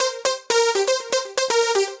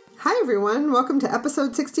everyone. Welcome to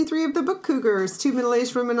episode 63 of the Book Cougars, two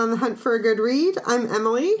middle-aged women on the hunt for a good read. I'm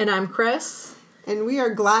Emily. And I'm Chris. And we are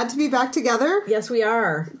glad to be back together. Yes, we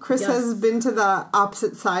are. Chris has been to the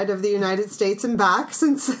opposite side of the United States and back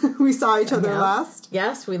since we saw each other last.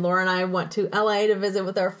 Yes, Laura and I went to LA to visit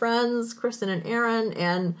with our friends, Kristen and Aaron,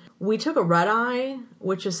 and we took a red eye,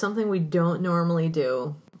 which is something we don't normally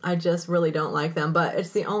do. I just really don't like them, but it's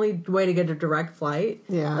the only way to get a direct flight,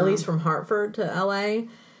 at least from Hartford to LA.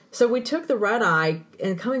 So we took the red eye,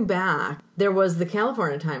 and coming back, there was the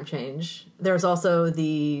California time change. There was also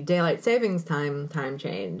the daylight savings time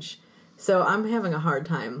change. So I'm having a hard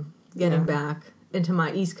time getting back into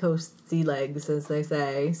my East Coast sea legs, as they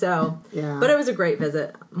say. So, but it was a great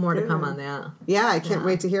visit. More to come on that. Yeah, I can't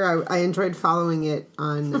wait to hear. I enjoyed following it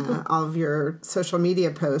on all of your social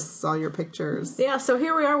media posts, all your pictures. Yeah, so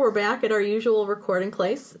here we are. We're back at our usual recording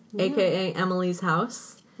place, a.k.a. Emily's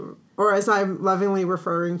house. Or as I'm lovingly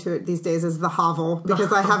referring to it these days as the hovel,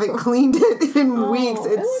 because I haven't cleaned it in weeks.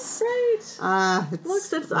 It looks great. It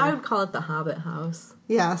looks, I would call it the Hobbit house.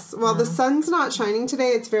 Yes. Well, the sun's not shining today.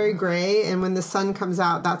 It's very gray. And when the sun comes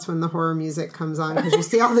out, that's when the horror music comes on, because you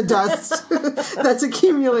see all the dust that's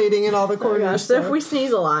accumulating in all the corners. So if we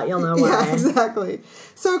sneeze a lot, you'll know why. Yeah, exactly.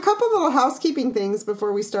 So a couple little housekeeping things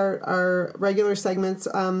before we start our regular segments.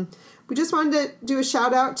 We just wanted to do a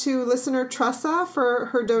shout out to listener Tressa for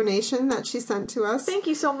her donation that she sent to us. Thank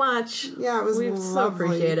you so much. Yeah, it was lovely. So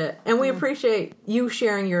appreciate it. And we appreciate you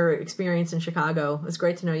sharing your experience in Chicago. It was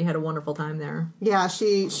great to know you had a wonderful time there. Yeah,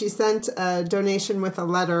 she sent a donation with a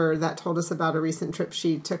letter that told us about a recent trip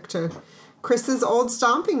she took to Chris's old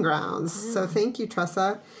stomping grounds. So thank you,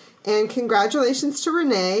 Tressa. And congratulations to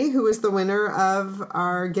Renee, who is the winner of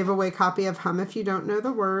our giveaway copy of Hum If You Don't Know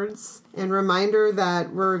the Words. And reminder that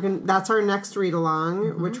that's our next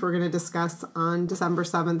read-along, which we're going to discuss on December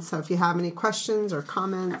 7th. So if you have any questions or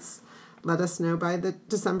comments, let us know by the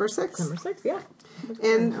December 6th. December 6th, yeah.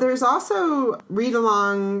 And there's also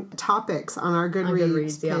read-along topics on our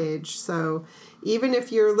Goodreads page. So even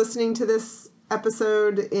if you're listening to this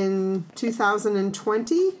episode in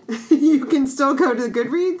 2020, you can still go to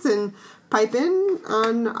Goodreads and pipe in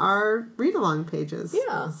on our read-along pages.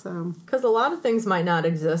 Yeah. So, because a lot of things might not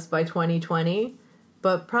exist by 2020,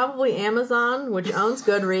 but probably Amazon, which owns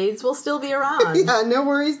Goodreads, will still be around. Yeah, no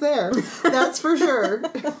worries there. That's for sure.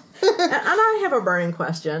 And I have a burning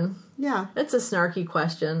question. Yeah. It's a snarky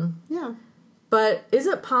question. Yeah. But is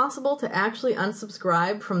it possible to actually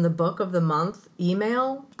unsubscribe from the Book of the Month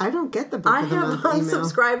email? I don't get the Book of the Month email. I have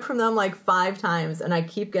unsubscribed from them like 5 times, and I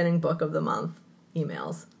keep getting Book of the Month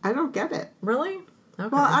emails. I don't get it. Really? Okay.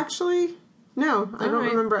 Well, actually, no. I don't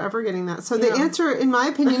remember ever getting that. So the answer, in my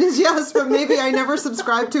opinion, is yes, but maybe I never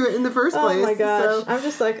subscribed to it in the first place. Oh my gosh. So, I'm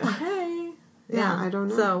just like, hey. Yeah, I don't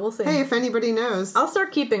know. So we'll see. Hey, if anybody knows. I'll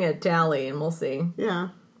start keeping it tally, and we'll see. Yeah.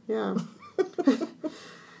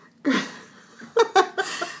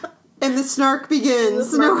 And the snark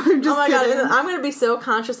begins. No, I'm just kidding. God, I'm going to be so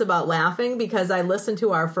conscious about laughing because I listened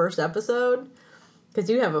to our first episode, because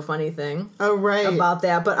you have a funny thing about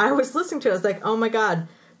that. But I was listening to it, I was like, oh my God,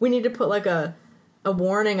 we need to put like a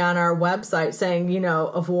warning on our website saying,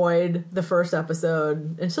 avoid the first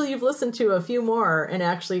episode until you've listened to a few more and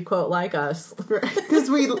actually, quote, like us. Because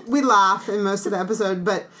we laugh in most of the episode.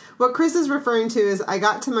 But what Chris is referring to is I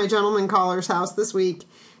got to my gentleman caller's house this week,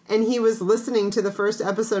 and he was listening to the first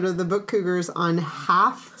episode of the Book Cougars on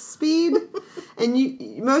half speed.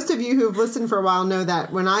 And most of you who have listened for a while know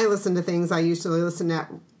that when I listen to things, I usually listen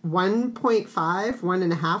at 1.5,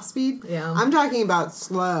 1.5 speed. Yeah. I'm talking about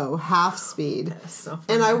slow, half speed. That's so funny.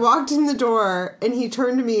 And I walked in the door, and he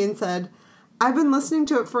turned to me and said, I've been listening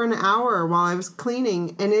to it for an hour while I was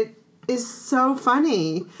cleaning, and it is so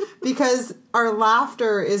funny because our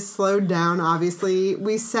laughter is slowed down, obviously.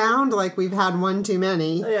 We sound like we've had one too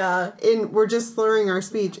many. Yeah. And we're just slurring our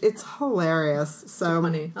speech. It's hilarious. So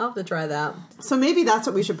funny. I'll have to try that. So maybe that's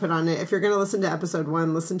what we should put on it. If you're going to listen to episode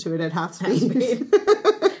 1, listen to it at half speed.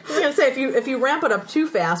 I was going to say, if you ramp it up too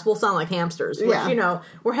fast, we'll sound like hamsters. Which,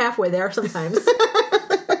 we're halfway there sometimes.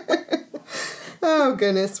 Oh,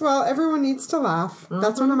 goodness. Well, everyone needs to laugh.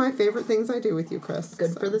 That's one of my favorite things I do with you, Chris.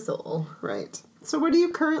 Good for the soul. Right. So what are you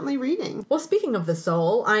currently reading? Well, speaking of the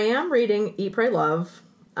soul, I am reading Eat, Pray, Love.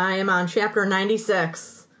 I am on chapter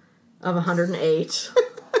 96 of 108.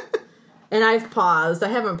 And I've paused. I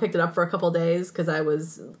haven't picked it up for a couple days because I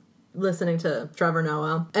was listening to Trevor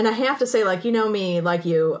Noah. And I have to say, like, you know me, like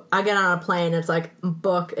you, I get on a plane, it's like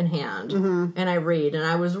book in hand, and I read. And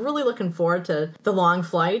I was really looking forward to the long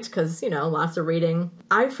flight because, you know, lots of reading.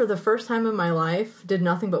 I, for the first time in my life, did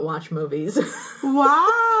nothing but watch movies.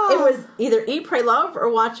 Wow. It was either Eat, Pray, Love or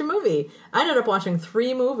watch a movie. I ended up watching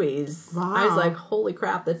 3 movies. Wow. I was like, holy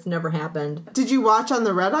crap, that's never happened. Did you watch on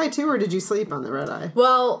the red eye too, or did you sleep on the red eye?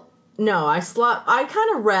 Well, no, I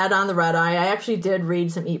kind of read on the red eye. I actually did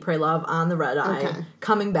read some Eat, Pray, Love on the red eye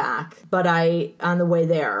coming back. But on the way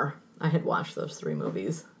there, I had watched those 3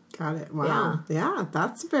 movies. Got it. Wow. Yeah,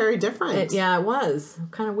 that's very different. It was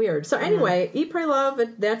kind of weird. So anyway, Eat, Pray, Love,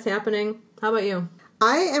 that's happening. How about you?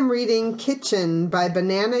 I am reading Kitchen by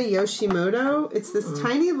Banana Yoshimoto. It's this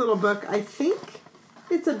tiny little book. I think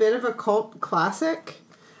it's a bit of a cult classic.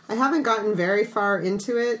 I haven't gotten very far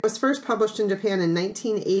into it. It was first published in Japan in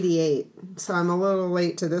 1988, so I'm a little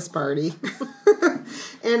late to this party.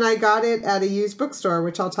 And I got it at a used bookstore,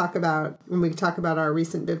 which I'll talk about when we talk about our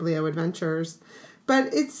recent Biblio adventures.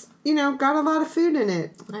 But it's, you know, got a lot of food in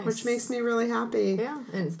it, which makes me really happy. Yeah,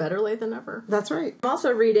 and it's better late than never. That's right. I'm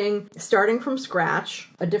also reading Starting from Scratch,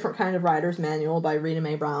 a different kind of writer's manual by Rita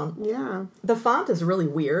Mae Brown. Yeah. The font is really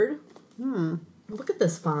weird. Look at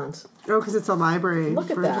this font. Oh, because it's a library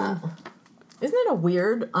Look at that. Isn't it a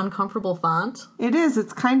weird, uncomfortable font? It is.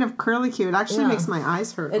 It's kind of curly Q. It actually makes my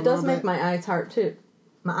eyes hurt. It does make my eyes hurt, too.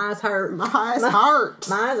 My eyes hurt. My eyes hurt.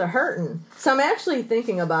 My eyes are hurting. So I'm actually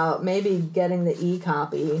thinking about maybe getting the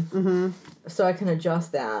e-copy so I can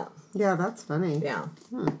adjust that. Yeah, that's funny. Yeah.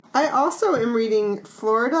 I also am reading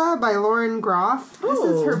Florida by Lauren Groff. This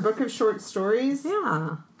is Ooh. her book of short stories.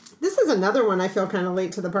 Yeah. This is another one I feel kind of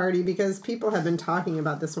late to the party because people have been talking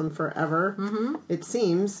about this one forever, it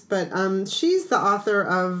seems. But she's the author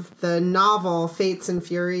of the novel Fates and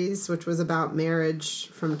Furies, which was about marriage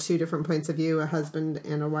from 2 different points of view, a husband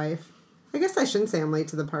and a wife. I guess I shouldn't say I'm late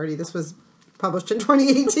to the party. This was published in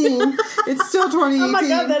 2018. It's still 2018. Oh my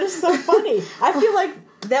God, that is so funny. I feel like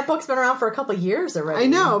that book's been around for a couple years already. I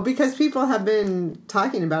know, because people have been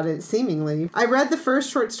talking about it, seemingly. I read the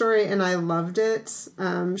first short story, and I loved it.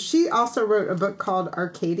 She also wrote a book called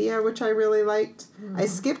Arcadia, which I really liked. I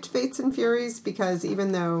skipped Fates and Furies, because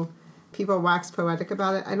even though people wax poetic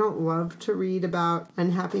about it, I don't love to read about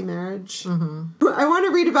unhappy marriage. I want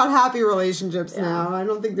to read about happy relationships now. I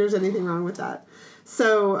don't think there's anything wrong with that.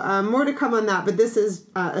 So, more to come on that, but this is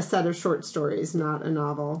a set of short stories, not a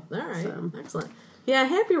novel. All right, so. Excellent. Yeah,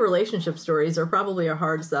 happy relationship stories are probably a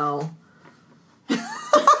hard sell.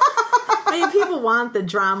 I mean, people want the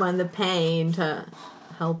drama and the pain to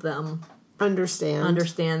help them understand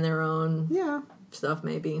their own stuff,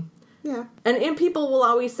 maybe. Yeah. And people will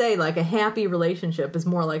always say, like, a happy relationship is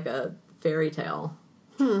more like a fairy tale.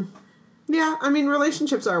 Yeah, I mean,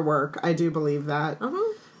 relationships are work. I do believe that.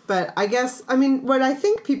 But I guess, I mean, what I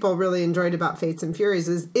think people really enjoyed about Fates and Furies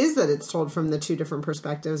is that it's told from the 2 different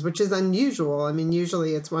perspectives, which is unusual. I mean,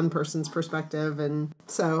 usually it's one person's perspective, and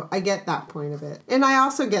so I get that point of it. And I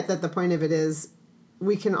also get that the point of it is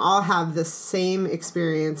we can all have the same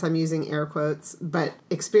experience, I'm using air quotes, but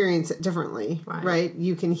experience it differently, right?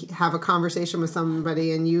 You can have a conversation with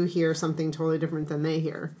somebody and you hear something totally different than they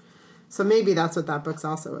hear. So maybe that's what that book's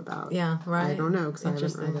also about. Yeah, right. I don't know because I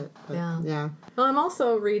haven't read it. But yeah. Well, I'm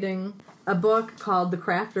also reading a book called The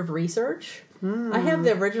Craft of Research. I have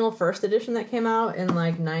the original first edition that came out in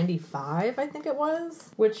like 95, I think it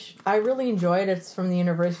was, which I really enjoyed. It's from the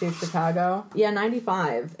University of Chicago. Yeah,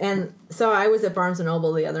 95. And so I was at Barnes &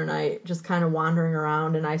 Noble the other night just kind of wandering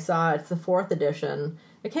around, and I saw it's the 4th edition.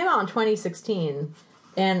 It came out in 2016.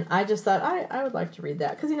 And I just thought, I would like to read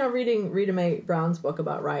that. Because, you know, reading Rita Mae Brown's book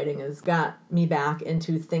about writing has got me back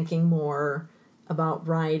into thinking more about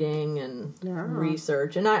writing and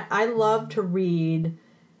research. And I love to read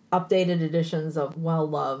updated editions of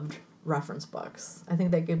well-loved reference books. I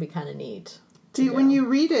think that could be kind of neat. When you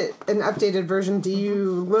read it, an updated version, do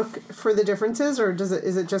you look for the differences? Or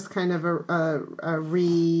is it just kind of a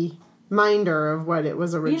reminder of what it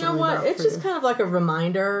was originally about? You know what? It's just kind of like a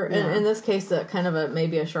reminder. Yeah. In this case, kind of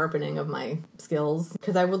maybe a sharpening of my skills.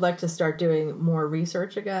 Because I would like to start doing more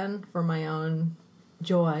research again for my own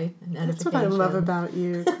joy and edification. That's what I love about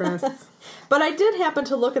you, Chris. But I did happen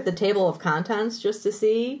to look at the table of contents just to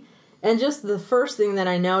see. And just the first thing that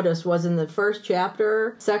I noticed was in the first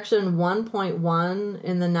chapter, section 1.1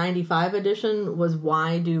 in the 95 edition was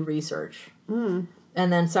why do research? And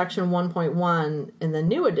then section 1.1 in the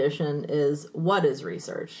new edition is what is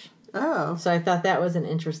research? Oh. So I thought that was an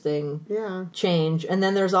interesting change. And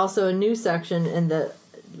then there's also a new section in the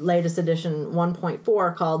latest edition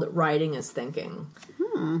 1.4 called writing is thinking.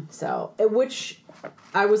 So, which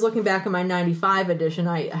I was looking back in my 95 edition,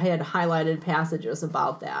 I had highlighted passages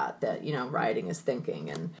about that, you know, writing is thinking,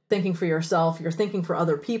 and thinking for yourself, you're thinking for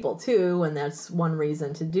other people too, and that's one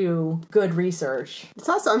reason to do good research. It's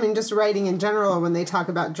also, I mean, just writing in general, when they talk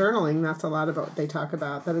about journaling, that's a lot of what they talk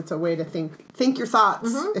about, that it's a way to think your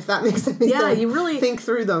thoughts, if that makes any sense. Yeah, you really think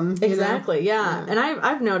through them. Exactly, yeah. And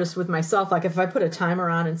I've noticed with myself, like if I put a timer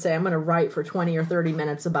on and say I'm going to write for 20 or 30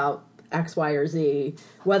 minutes about X, Y, or Z,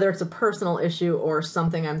 whether it's a personal issue or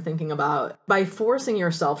something I'm thinking about, by forcing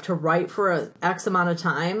yourself to write for a X amount of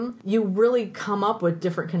time, you really come up with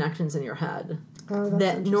different connections in your head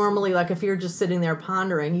that normally, like if you're just sitting there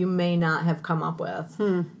pondering, you may not have come up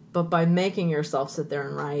with. But by making yourself sit there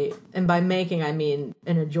and write, and by making, I mean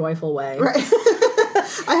in a joyful way. Right.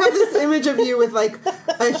 I have this image of you with like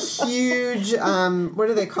a huge, what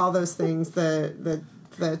do they call those things? The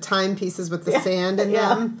timepieces with the sand in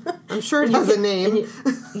them. I'm sure it has a name.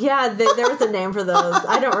 There was a name for those.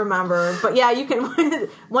 I don't remember, but yeah, you can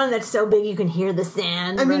one that's so big you can hear the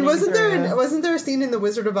sand. I mean, wasn't there a scene in The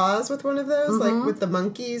Wizard of Oz with one of those, like with the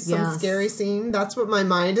monkeys? Some scary scene. That's what my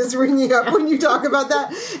mind is ringing up when you talk about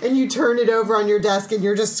that, and you turn it over on your desk and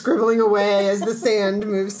you're just scribbling away as the sand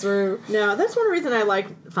moves through. No, that's one reason I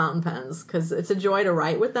like fountain pens, because it's a joy to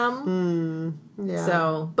write with them. Yeah.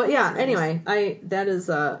 So, but yeah, anyway,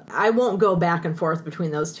 I won't go back and forth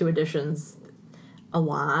between those two editions a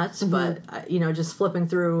lot, but you know, just flipping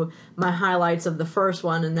through my highlights of the first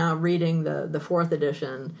one and now reading the fourth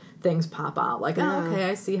edition, things pop out like, oh, okay,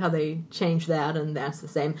 I see how they changed that, and that's the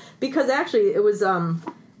same. Because actually, it was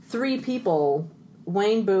 3 people: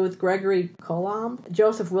 Wayne Booth, Gregory Colomb,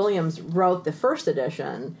 Joseph Williams wrote the first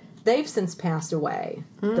edition. They've since passed away,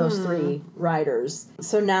 those 3 writers.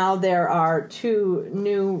 So now there are 2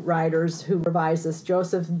 new writers who revised this,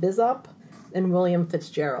 Joseph Bishop and William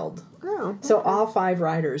Fitzgerald. Oh. Okay. So all 5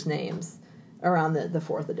 writers' names are on the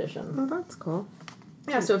 4th edition. Oh, that's cool.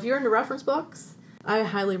 Yeah, so if you're into reference books, I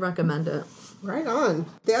highly recommend it. Right on.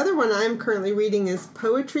 The other one I'm currently reading is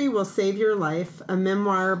Poetry Will Save Your Life, a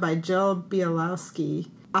memoir by Jill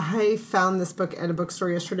Bialowski. I found this book at a bookstore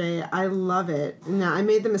yesterday. I love it. Now, I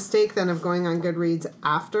made the mistake then of going on Goodreads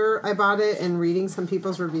after I bought it and reading some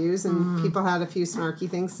people's reviews, and people had a few snarky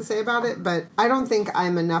things to say about it, but I don't think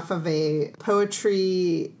I'm enough of a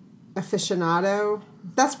poetry aficionado.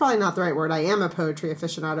 That's probably not the right word. I am a poetry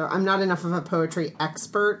aficionado. I'm not enough of a poetry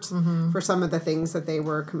expert for some of the things that they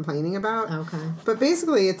were complaining about. Okay. But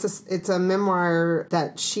basically, it's a memoir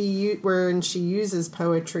that wherein she uses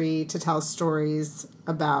poetry to tell stories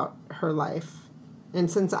about her life. And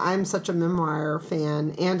since I'm such a memoir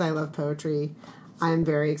fan and I love poetry, I'm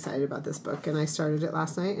very excited about this book, and I started it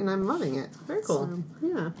last night, and I'm loving it. Very cool. So,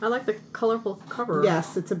 yeah. I like the colorful cover.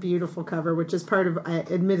 Yes, it's a beautiful cover, which is part of,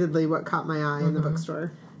 admittedly, what caught my eye in the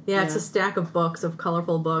bookstore. Yeah, it's a stack of books, of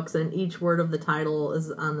colorful books, and each word of the title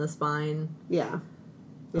is on the spine Yeah.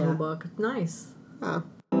 of the book. Nice. Oh.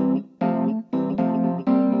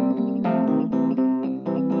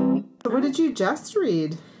 So what did you just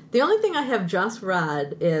read? The only thing I have just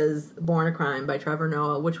read is Born a Crime by Trevor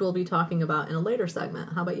Noah, which we'll be talking about in a later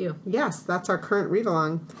segment. How about you? Yes, that's our current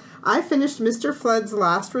read-along. I finished Mr. Flood's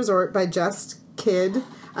Last Resort by Just Kidd.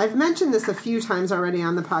 I've mentioned this a few times already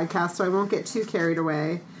on the podcast, so I won't get too carried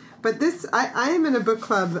away. But this, I am in a book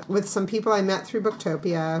club with some people I met through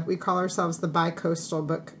Booktopia. We call ourselves the Bi-Coastal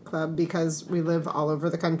Book Club because we live all over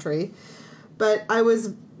the country. But I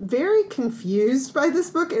was very confused by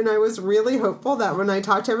this book, and I was really hopeful that when I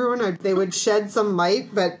talked to everyone, they would shed some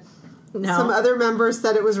light, but some other members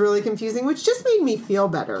said it was really confusing, which just made me feel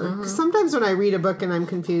better. 'Cause sometimes when I read a book and I'm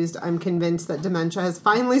confused, I'm convinced that dementia has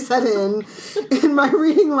finally set in, and my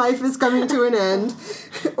reading life is coming to an end.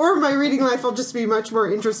 Or my reading life will just be much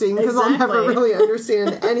more interesting, because I'll never really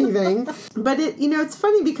understand anything. But it's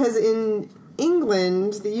funny because in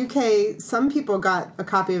England, the UK, some people got a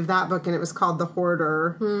copy of that book and it was called The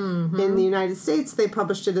Hoarder. In the United States, they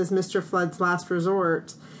published it as Mr. Flood's Last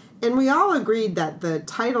Resort. And we all agreed that the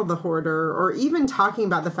title, The Hoarder, or even talking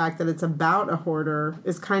about the fact that it's about a hoarder,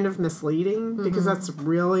 is kind of misleading because that's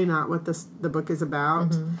really not what the book is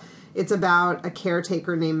about. It's about a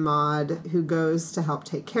caretaker named Maud who goes to help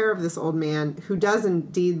take care of this old man who does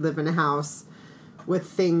indeed live in a house with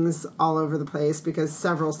things all over the place, because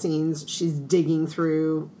several scenes she's digging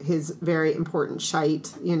through his very important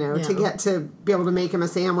shite, to get to be able to make him a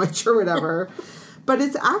sandwich or whatever. But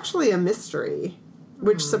it's actually a mystery,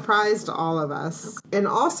 which surprised all of us. And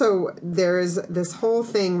also there's this whole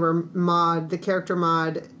thing where Maud, the character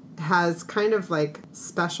Maud, has kind of like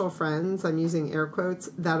special friends, I'm using air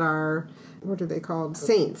quotes, that are, what are they called?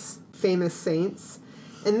 Saints, famous saints.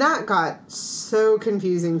 And that got so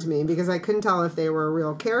confusing to me because I couldn't tell if they were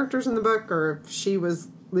real characters in the book or if she was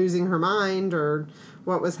losing her mind or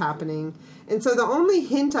what was happening. And so the only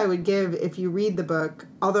hint I would give if you read the book,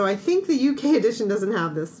 although I think the UK edition doesn't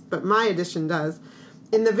have this, but my edition does,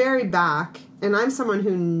 in the very back, and I'm someone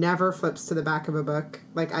who never flips to the back of a book.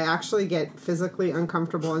 Like, I actually get physically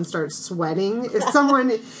uncomfortable and start sweating if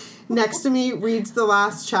someone next to me reads the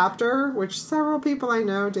last chapter, which several people I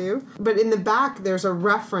know do. But in the back, there's a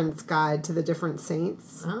reference guide to the different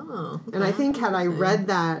saints. Oh. Okay. And I think had I read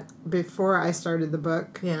that before I started the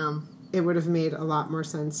book, Yeah. it would have made a lot more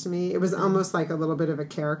sense to me. It was almost like a little bit of a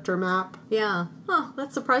character map. Yeah. Huh.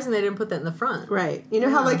 That's surprising they didn't put that in the front. Right. You know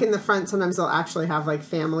how, like, in the front, sometimes they'll actually have, like,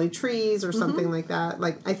 family trees or something like that?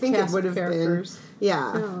 Like, I think Cast it would have characters. been...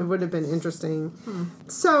 Yeah, it would have been interesting.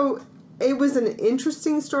 So, it was an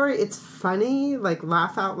interesting story. It's funny, like,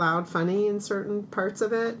 laugh out loud funny in certain parts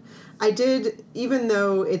of it. I did, even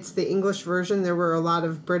though it's the English version, there were a lot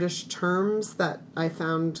of British terms that I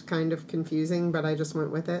found kind of confusing, but I just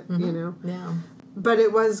went with it, you know? Yeah. But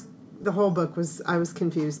it was, the whole book was, I was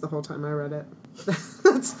confused the whole time I read it.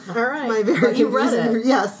 That's All right. my very But you read confusing- it.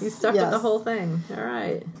 Yes. You stuck yes. with the whole thing. All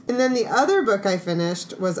right. And then the other book I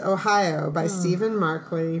finished was Ohio by Stephen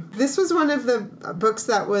Markley. This was one of the books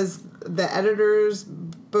that was the editor's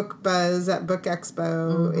book buzz at Book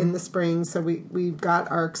Expo in the spring, so we got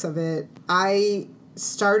arcs of it. I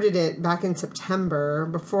started it back in September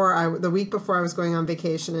the week before I was going on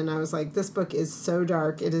vacation, and I was like, this book is so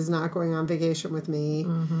dark, it is not going on vacation with me.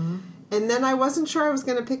 And then I wasn't sure I was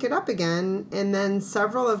going to pick it up again, and then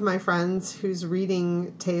several of my friends whose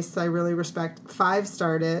reading tastes I really respect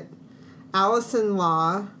 5-starred it. Allison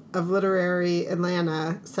Law of Literary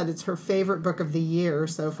Atlanta said it's her favorite book of the year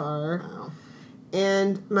so far. Wow.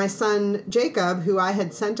 And my son, Jacob, who I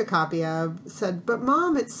had sent a copy of, said, but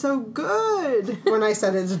Mom, it's so good, when I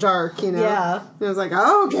said it's dark, you know? Yeah. And I was like,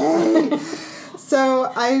 okay.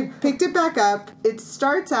 So I picked it back up. It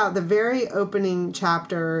starts out, the very opening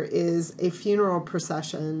chapter is a funeral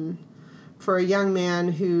procession for a young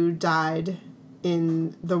man who died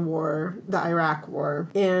in the war, the Iraq War.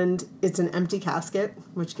 And it's an empty casket,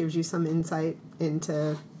 which gives you some insight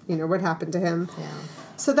into, you know, what happened to him. Yeah.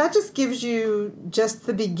 So that just gives you just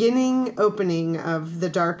the beginning opening of the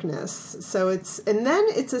darkness. So and then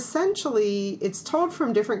it's essentially, it's told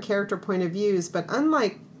from different character point of views, but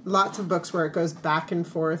unlike lots of books where it goes back and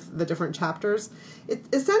forth, the different chapters, it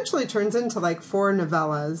essentially turns into like 4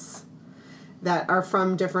 novellas that are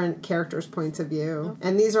from different characters' points of view.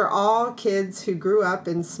 And these are all kids who grew up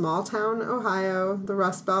in small town Ohio, the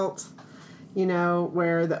Rust Belt, you know,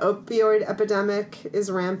 where the opioid epidemic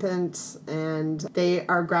is rampant, and they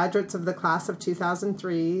are graduates of the class of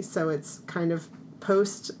 2003, so it's kind of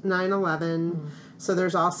post 9/11. So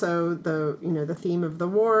there's also the theme of the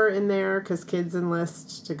war in there, because kids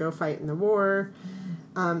enlist to go fight in the war.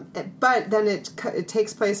 But then it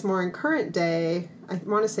takes place more in current day. I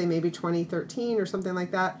want to say maybe 2013 or something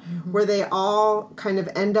like that, where they all kind of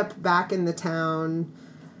end up back in the town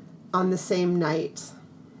on the same night.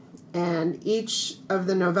 And each of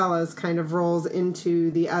the novellas kind of rolls into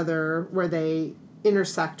the other where they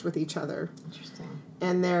intersect with each other. Interesting.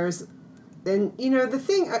 And the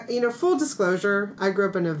thing, full disclosure, I grew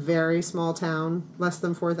up in a very small town, less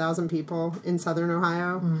than 4,000 people in southern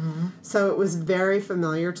Ohio. So it was very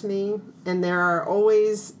familiar to me. And there are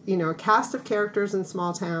always, a cast of characters in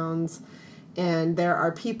small towns. And there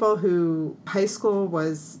are people who high school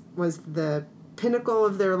was the pinnacle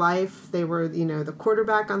of their life. They were, the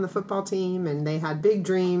quarterback on the football team, and they had big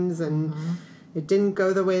dreams, and it didn't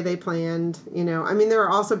go the way they planned. There are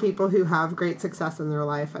also people who have great success in their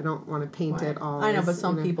life. I don't want to paint it all. I know, but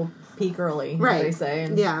some people peak early, right? As they say.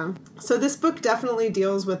 And yeah. So this book definitely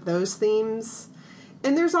deals with those themes.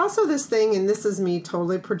 And there's also this thing, and this is me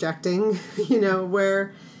totally projecting,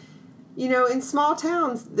 where, in small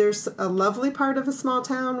towns, there's a lovely part of a small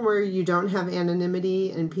town where you don't have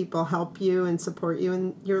anonymity and people help you and support you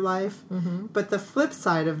in your life. But the flip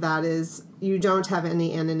side of that is you don't have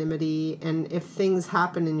any anonymity, and if things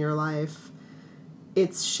happen in your life,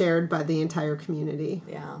 it's shared by the entire community.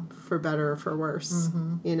 Yeah. For better or for worse,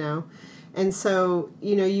 And so,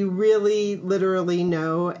 you really literally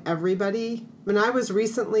know everybody. When I was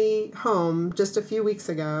recently home just a few weeks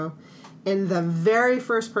ago, and the very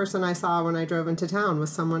first person I saw when I drove into town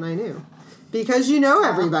was someone I knew. Because you know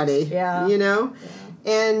everybody. Yeah.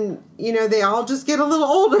 And, they all just get a little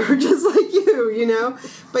older, just like you,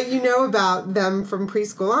 But you know about them from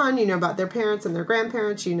preschool on. You know about their parents and their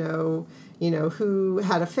grandparents. You know who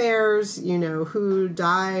had affairs. You know who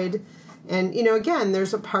died. And, again,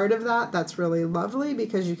 there's a part of that that's really lovely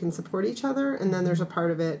because you can support each other. And then there's a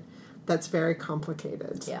part of it that's very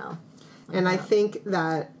complicated. Yeah. And I think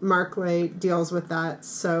that Mark Ley deals with that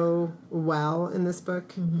so well in this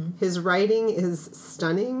book. His writing is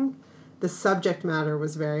stunning. The subject matter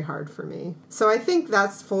was very hard for me. So I think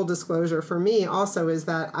that's full disclosure for me also, is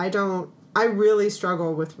that I really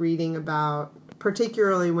struggle with reading about,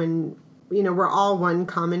 particularly when, we're all one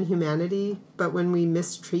common humanity, but when we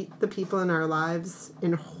mistreat the people in our lives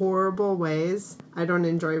in horrible ways, I don't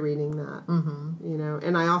enjoy reading that.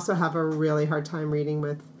 And I also have a really hard time reading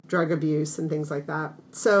with drug abuse and things like that.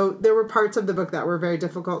 So there were parts of the book that were very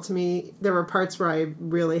difficult to me. There were parts where I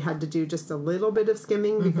really had to do just a little bit of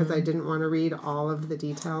skimming because I didn't want to read all of the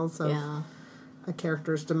details of a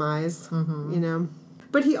character's demise,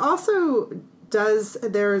 But he also does,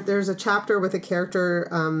 there's a chapter with a character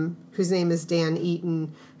whose name is Dan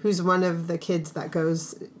Eaton, who's one of the kids that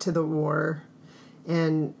goes to the war.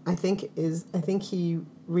 And I think he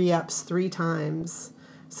re-ups 3 times.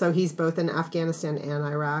 So he's both in Afghanistan and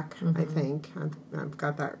Iraq, I think. I've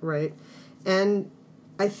got that right. And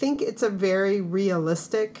I think it's a very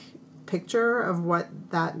realistic picture of what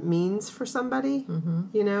that means for somebody,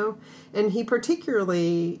 And he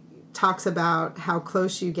particularly talks about how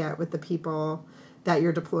close you get with the people that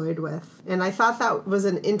you're deployed with. And I thought that was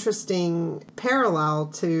an interesting parallel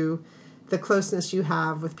to the closeness you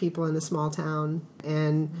have with people in a small town,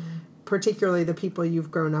 and particularly the people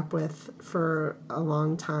you've grown up with for a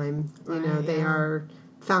long time. They are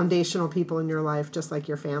foundational people in your life, just like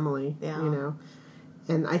your family,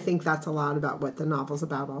 And I think that's a lot about what the novel's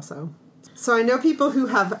about also. So I know people who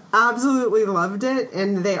have absolutely loved it,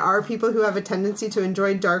 and they are people who have a tendency to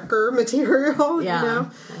enjoy darker material, Yeah.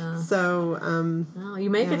 So, you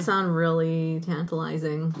make it sound really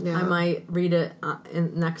tantalizing. Yeah. I might read it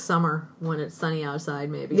next summer when it's sunny outside,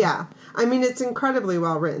 maybe. Yeah. I mean, it's incredibly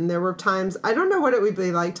well written. There were times, I don't know what it would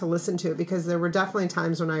be like to listen to it, because there were definitely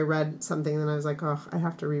times when I read something and I was like, oh, I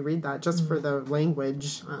have to reread that just for the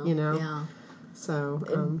language, Yeah.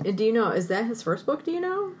 So, do you know, is that his first book, do you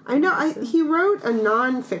know? I know, he wrote a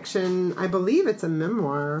nonfiction, I believe it's a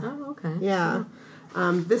memoir. Oh, okay. Yeah.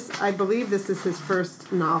 I believe this is his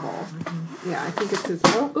first novel. Yeah, I think it's his,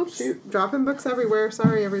 oops, shoot, dropping books everywhere.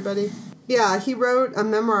 Sorry, everybody. Yeah, he wrote a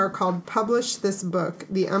memoir called Publish This Book,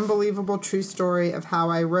 The Unbelievable True Story of How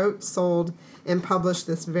I Wrote, Sold, and Published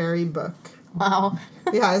This Very Book. Wow.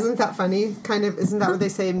 Yeah, isn't that funny? Kind of, isn't that what they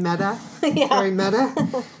say, meta? Yeah. Very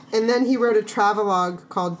meta. And then he wrote a travelogue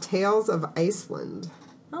called Tales of Iceland.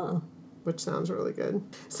 Oh. Which sounds really good.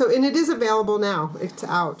 So, and it is available now. It's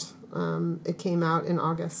out. It came out in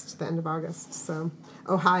August, the end of August. So,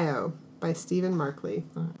 Ohio by Stephen Markley.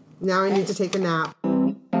 Now I need to take a nap.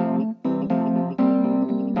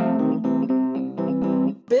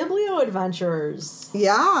 Biblio Adventures.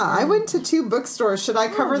 Yeah, I went to 2 bookstores. Should I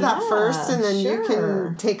cover that first, and then you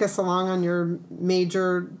can take us along on your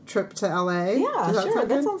major trip to LA? Yeah, sure.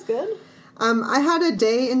 That sounds good. I had a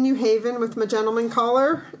day in New Haven with my gentleman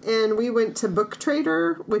caller, and we went to Book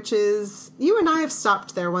Trader, which is, you and I have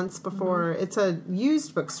stopped there once before. It's a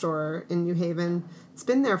used bookstore in New Haven. It's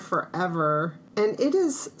been there forever, and it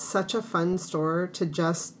is such a fun store to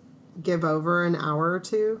just give over an hour or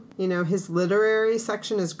two. His literary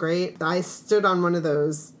section is great. I stood on one of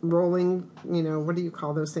those rolling, what do you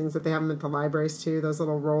call those things that they have them at the libraries too? Those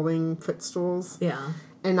little rolling footstools. Yeah.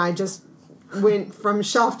 And I just went from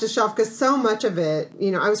shelf to shelf, because so much of it,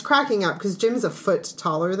 I was cracking up because Jim's a foot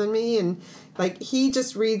taller than me, and he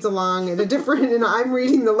just reads along at a different, and I'm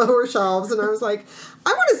reading the lower shelves, and I was like, I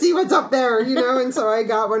want to see what's up there, and so I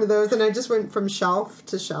got one of those, and I just went from shelf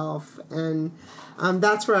to shelf, and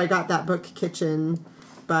that's where I got that book, Kitchen,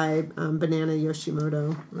 by Banana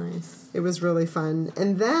Yoshimoto. Nice. It was really fun.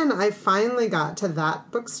 And then I finally got to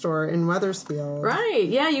that bookstore in Wethersfield. Right.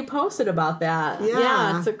 Yeah, you posted about that.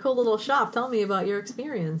 Yeah, it's a cool little shop. Tell me about your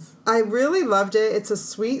experience. I really loved it. It's a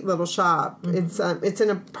sweet little shop. Mm-hmm. It's in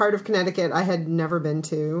a part of Connecticut I had never been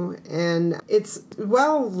to. And it's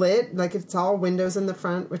well lit. It's all windows in the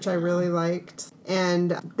front, which I really liked.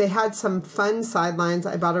 And they had some fun sidelines.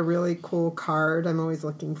 I bought a really cool card. I'm always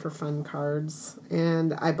looking for fun cards.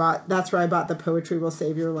 And that's where I bought the Poetry Will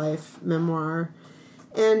Save Your Life memoir.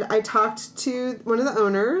 And I talked to one of the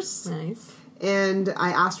owners. Nice. And I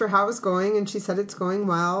asked her how it was going, and she said it's going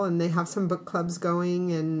well, and they have some book clubs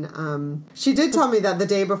going. And she did tell me that the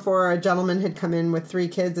day before, a gentleman had come in with 3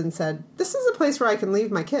 kids and said, "This is a place where I can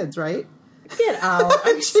leave my kids, right?" Get out.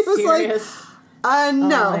 I'm she was serious.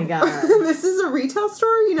 No. Oh my God. This is a retail store,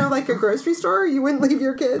 like a grocery store. You wouldn't leave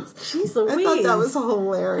your kids. Jeez Louise. I thought that was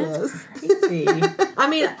hilarious. That's crazy. I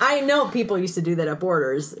mean, I know people used to do that at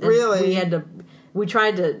Borders. And Really? We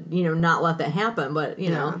tried to, not let that happen, but,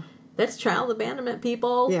 that's child abandonment,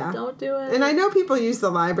 people. Yeah. Don't do it. And I know people use the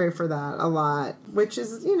library for that a lot, which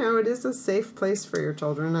is, it is a safe place for your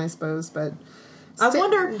children, I suppose, but... I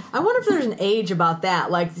wonder if there's an age about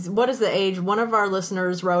that. Like, what is the age? One of our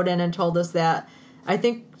listeners wrote in and told us that I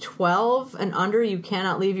think 12 and under, you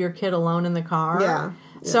cannot leave your kid alone in the car. Yeah.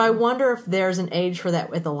 So I wonder if there's an age for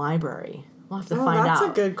that at the library. We'll have to find out. That's a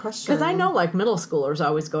good question. Because I know, middle schoolers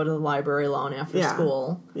always go to the library alone after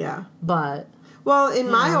school. Yeah. But... Well, in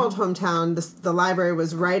my old hometown, the library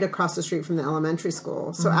was right across the street from the elementary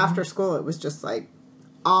school. So after school, it was just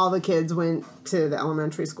all the kids went to the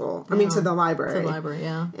elementary school. I mean, to the library. To the library,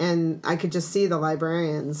 yeah. And I could just see the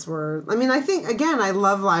librarians were... I mean, I think, again, I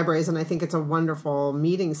love libraries, and I think it's a wonderful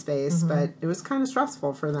meeting space, but it was kind of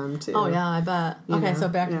stressful for them, too. Oh, yeah, I bet. Okay, so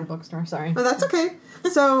back to the bookstore. Sorry. Oh, that's okay.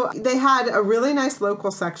 So they had a really nice local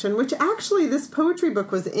section, which actually this poetry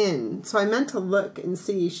book was in. So I meant to look and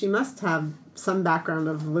see. She must have some background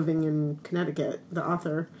of living in Connecticut, the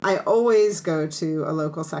author. I always go to a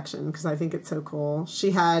local section because I think it's so cool.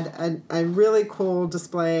 She had a really cool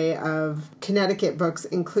display of Connecticut books,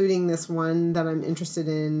 including this one that I'm interested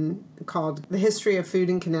in called The History of Food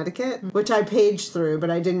in Connecticut, which I paged through, but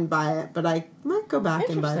I didn't buy it. But I might go back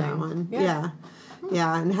and buy that one. Yeah.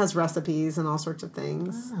 Yeah, and it has recipes and all sorts of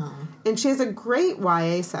things. Oh. And she has a great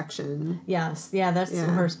YA section. Yes, yeah, that's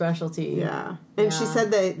her specialty. Yeah. And she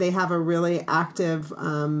said they have a really active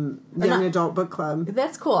young adult book club.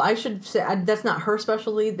 That's cool. I should say, that's not her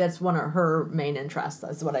specialty, that's one of her main interests.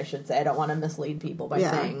 That's what I should say. I don't want to mislead people by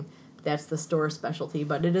saying that's the store specialty,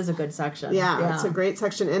 but it is a good section. Yeah, it's a great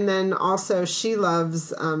section. And then also she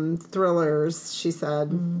loves thrillers, she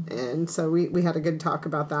said. And so we had a good talk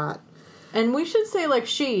about that. And we should say,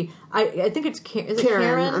 I think it's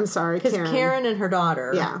Karen? I'm sorry, Karen. Because Karen and her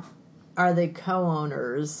daughter are the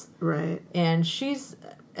co-owners. Right. And she's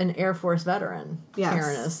an Air Force veteran,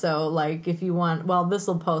 Karen is. So, if you want... Well, this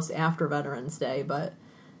will post after Veterans Day, but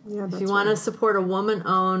if you want to support a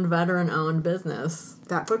woman-owned, veteran-owned business...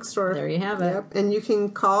 That bookstore. There you have it. Yep. And you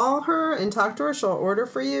can call her and talk to her. She'll order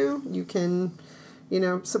for you. You can...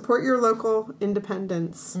 support your local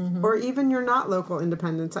independents or even your not local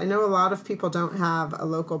independents. I know a lot of people don't have a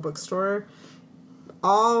local bookstore.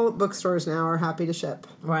 All bookstores now are happy to ship.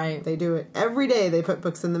 Right. They do it every day. They put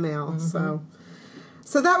books in the mail.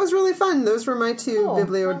 So that was really fun. Those were my two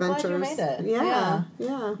biblio adventures. I'm glad you made it.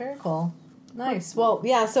 Yeah. Very cool. Nice. Well,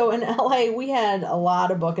 so in LA, we had a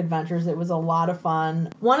lot of book adventures. It was a lot of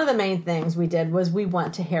fun. One of the main things we did was we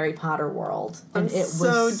went to Harry Potter World. And it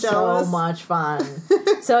was so much fun.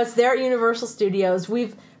 So it's there at Universal Studios.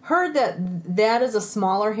 We've heard that is a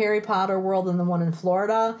smaller Harry Potter World than the one in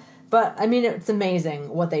Florida. But, I mean, it's amazing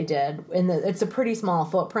what they did. It's a pretty small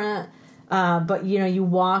footprint. But, you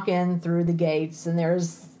walk in through the gates and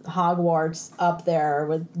there's Hogwarts up there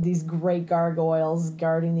with these great gargoyles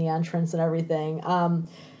guarding the entrance and everything.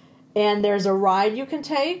 And there's a ride you can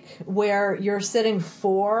take where you're sitting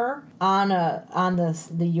 4 on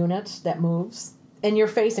the unit that moves, and you're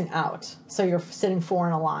facing out. So you're sitting 4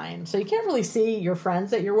 in a line. So you can't really see your friends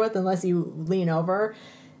that you're with unless you lean over.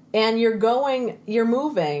 And you're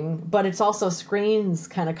moving, but it's also screens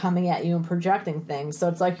kind of coming at you and projecting things. So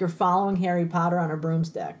it's like you're following Harry Potter on a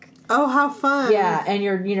broomstick. Oh, how fun. Yeah, and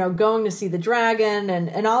you're going to see the dragon,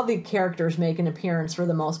 and all the characters make an appearance for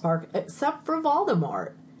the most part, except for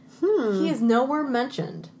Voldemort. He is nowhere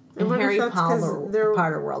mentioned in Harry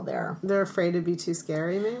Potter World there. They're afraid to be too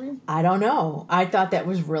scary, maybe? I don't know. I thought that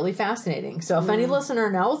was really fascinating. So if any listener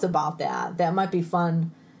knows about that might be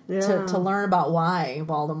fun to learn about why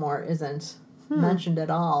Voldemort isn't mentioned at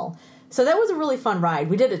all. So that was a really fun ride.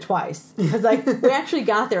 We did it twice because we actually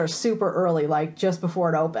got there super early, just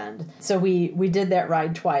before it opened. So we did that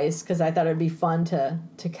ride twice because I thought it'd be fun to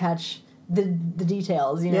catch the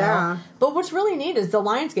details, Yeah. But what's really neat is the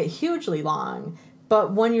lines get hugely long.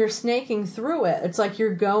 But when you're snaking through it, it's like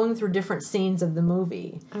you're going through different scenes of the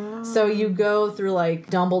movie. Oh. So you go through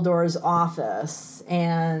Dumbledore's office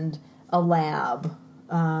and a lab,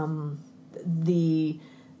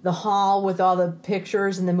 the hall with all the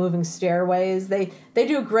pictures and the moving stairways. They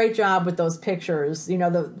do a great job with those pictures,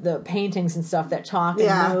 the paintings and stuff that talk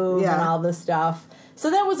and move and all this stuff. So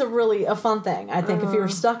that was a fun thing. I think if you were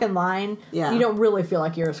stuck in line, you don't really feel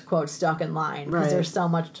like you're, quote, stuck in line because there's so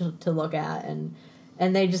much to look at.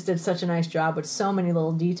 And they just did such a nice job with so many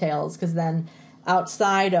little details because then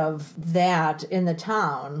outside of that in the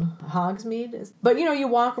town. Hogsmeade is. But, you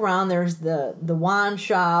walk around, there's the wand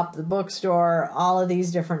shop, the bookstore, all of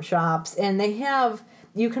these different shops, and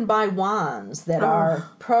you can buy wands that are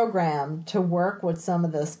programmed to work with some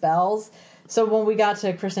of the spells. So when we got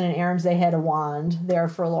to Kristen and Aaron's, they had a wand there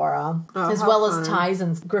for Laura, as well as ties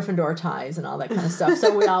and Gryffindor ties and all that kind of stuff.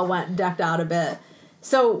 So we all went decked out a bit.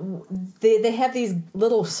 So they have these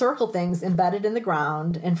little circle things embedded in the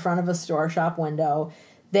ground in front of a store shop window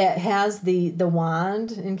that has the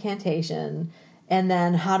wand incantation and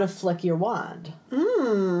then how to flick your wand.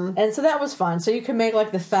 And so that was fun. So you can make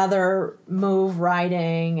like the feather move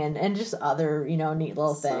riding and just other, neat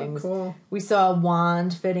little things. Cool. We saw a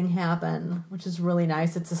wand fitting happen, which is really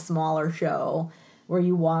nice. It's a smaller show where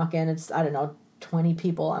you walk in. It's, 20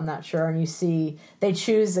 people, I'm not sure. And you see, they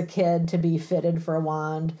choose a kid to be fitted for a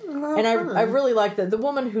wand. And I really like that. The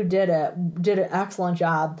woman who did it did an excellent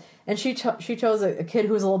job. And she chose a kid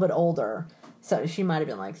who was a little bit older. So she might have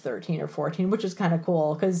been like 13 or 14, which is kind of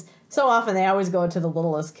cool because so often they always go to the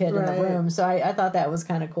littlest kid in the room. So I thought that was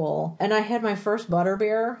kind of cool. And I had my first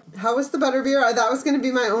butterbeer. How was the butterbeer? That was going to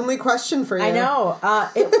be my only question for you. I know.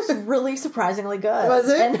 It was really surprisingly good. Was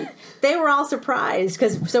it? And they were all surprised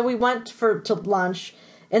so we went to lunch.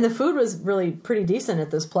 And the food was really pretty decent at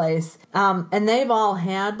this place. And they've all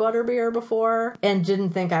had butterbeer before and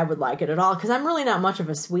didn't think I would like it at all. Because I'm really not much of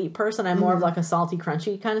a sweet person. I'm more of like a salty,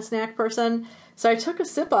 crunchy kind of snack person. So I took a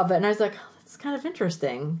sip of it and I was like, oh, that's kind of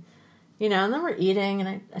interesting. And then we're eating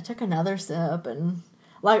and I took another sip and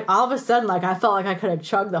like all of a sudden, like I felt like I could have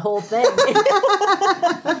chugged the whole thing. It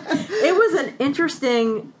was an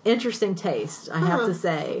interesting taste, I have to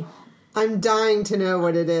say. I'm dying to know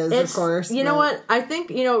what it is, of course. You know what? I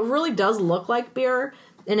think, it really does look like beer,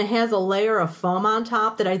 and it has a layer of foam on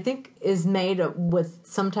top that I think is made with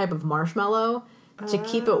some type of marshmallow to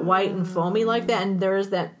keep it white and foamy like that, and there is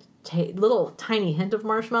that little tiny hint of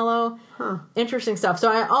marshmallow. Interesting stuff.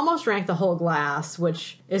 So I almost drank the whole glass,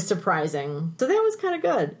 which is surprising. So that was kind of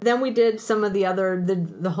good. Then we did some of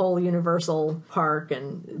the whole Universal Park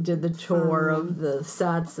and did the tour of the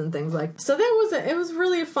sets and things like that. So it was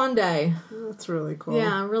really a fun day. That's really cool.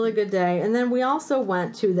 Yeah, really good day. And then we also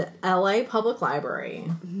went to the LA Public Library,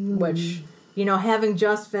 which, having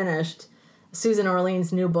just finished Susan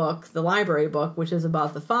Orlean's new book, The Library Book, which is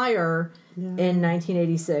about the fire in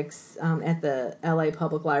 1986 at the LA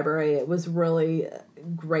Public Library. It was really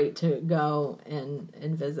great to go and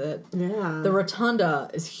visit. Yeah. The rotunda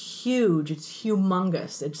is huge. It's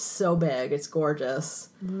humongous. It's so big. It's gorgeous.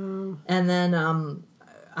 And then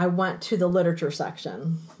I went to the literature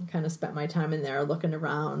section. Kind of spent my time in there looking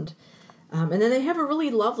around. And then they have a really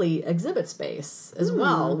lovely exhibit space as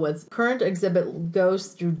well. With current exhibit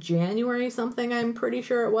goes through January something, I'm pretty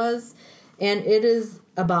sure it was. And it is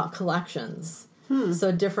about collections.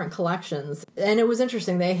 So different collections. And it was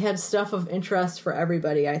interesting. They had stuff of interest for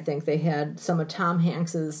everybody, I think. They had some of Tom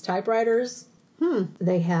Hanks's typewriters.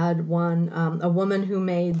 They had one, a woman who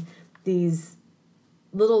made these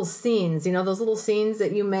little scenes. Those little scenes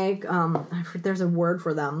that you make. There's a word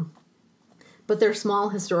for them. But they're small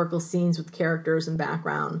historical scenes with characters and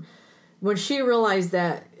background. When she realized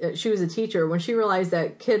that, she was a teacher, when she realized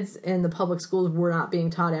that kids in the public schools were not being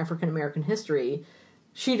taught African American history,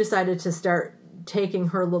 she decided to start taking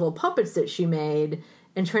her little puppets that she made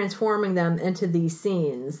and transforming them into these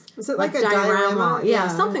scenes. Is it like a diorama? Yeah,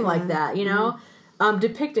 something like that,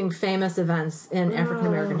 depicting famous events in African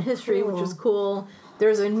American history, which is cool.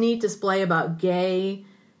 There's a neat display about gay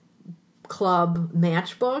club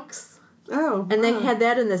matchbooks. Oh, and they had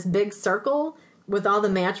that in this big circle with all the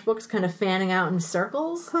matchbooks kind of fanning out in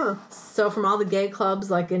circles. So from all the gay clubs,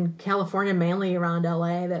 like in California, mainly around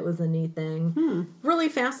LA, that was a neat thing. Really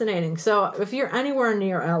fascinating. So if you're anywhere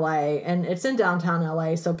near LA, and it's in downtown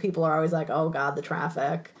LA, so people are always like, oh God, the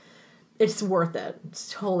traffic. It's worth it.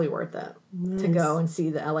 It's totally worth it to go and see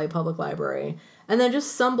the LA Public Library. And then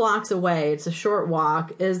just some blocks away, it's a short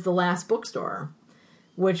walk, is the Last Bookstore,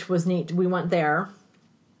 which was neat. We went there.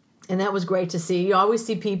 And that was great to see. You always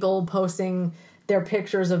see people posting their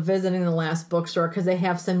pictures of visiting the Last Bookstore because they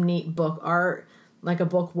have some neat book art, like a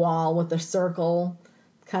book wall with a circle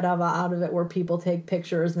cut out of it where people take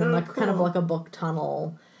pictures and then kind of like a book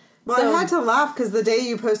tunnel. Well, I had to laugh because the day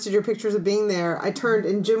you posted your pictures of being there, I turned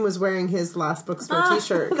and Jim was wearing his Last Bookstore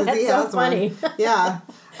T-shirt because he has funny. one. Yeah,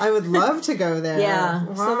 I would love to go there. Yeah,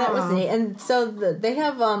 wow. So that was neat. And so they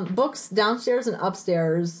have books downstairs and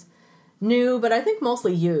upstairs. New, but I think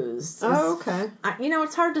mostly used. Oh, okay.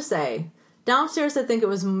 It's hard to say. Downstairs, I think it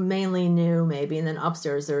was mainly new, maybe, and then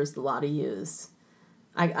upstairs, there's a lot of used.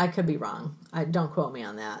 I could be wrong. Don't quote me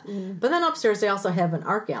on that. But then upstairs, they also have an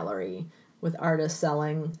art gallery with artists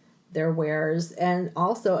selling their wares, and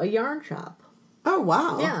also a yarn shop. Oh,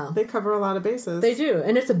 wow. Yeah. They cover a lot of bases. They do,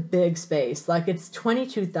 and it's a big space. Like, it's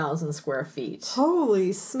 22,000 square feet.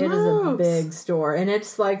 Holy smokes. It is a big store, and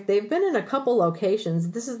it's like they've been in a couple locations.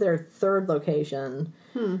 This is their third location,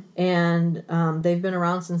 and they've been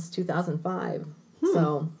around since 2005.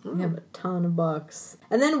 So we have a ton of books.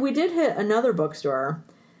 And then we did hit another bookstore,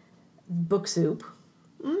 Book Soup,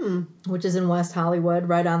 which is in West Hollywood,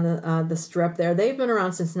 right on the strip there. They've been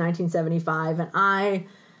around since 1975, and I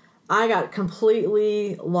got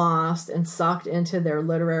completely lost and sucked into their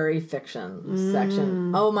literary fiction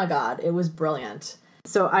section. Oh my God, it was brilliant.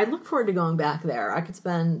 So I look forward to going back there. I could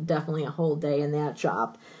spend definitely a whole day in that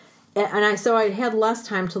shop. And I had less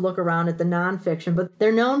time to look around at the nonfiction, but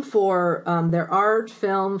they're known for their art,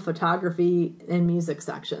 film, photography, and music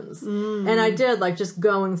sections. And I did, like, just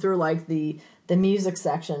going through, like, the music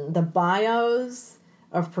section, the bios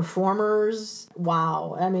of performers.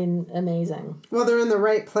 Wow. I mean, amazing. Well, they're in the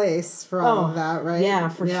right place for all of that, right? Yeah,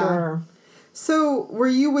 for sure. So were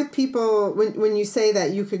you with people, when you say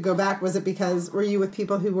that you could go back, was it because, were you with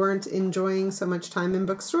people who weren't enjoying so much time in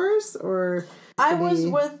bookstores, or... I was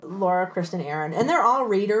with Laura, Kristen, Aaron, and they're all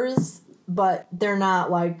readers, but they're not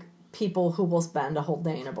like people who will spend a whole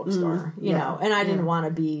day in a bookstore, you know, and I didn't want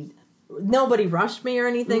to be, nobody rushed me or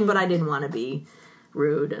anything, but I didn't want to be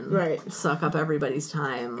rude and suck up everybody's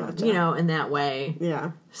time, you know, in that way.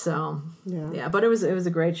 Yeah. So, yeah, but it was a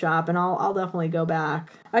great shop, and I'll definitely go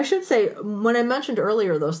back. I should say, when I mentioned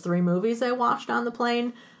earlier those 3 movies I watched on the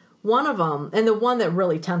plane, one of them, and the one that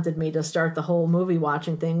really tempted me to start the whole movie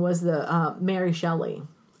watching thing, was the Mary Shelley.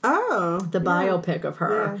 Oh. The biopic of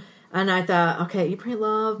her. Yeah. And I thought, okay, Eat, Pray,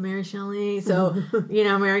 Love, Mary Shelley. So, you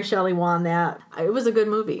know, Mary Shelley won that. It was a good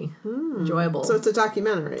movie. Enjoyable. So it's a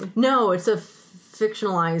documentary? No, it's a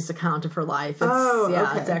fictionalized account of her life.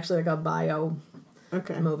 It's, it's actually like a bio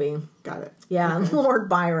movie. Got it. Yeah, and Lord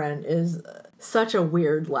Byron is such a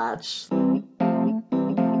weird lech.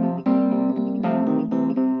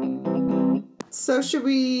 So should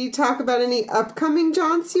we talk about any upcoming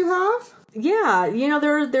jaunts you have? Yeah, you know,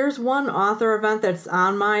 there's one author event that's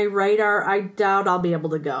on my radar. I doubt I'll be able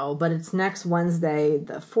to go, but it's next Wednesday,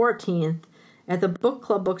 the 14th, at the Book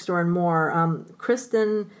Club Bookstore and more.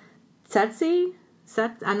 Kristen Setsi?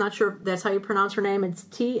 I'm not sure if that's how you pronounce her name. It's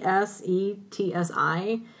Tsetsi,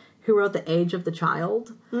 who wrote The Age of the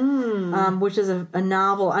Child, which is a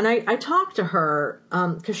novel. And I talked to her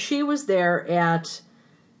because she was there at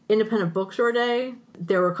Independent Bookstore Day.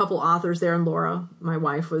 There were a couple authors there, and Laura, my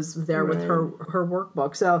wife, was there with her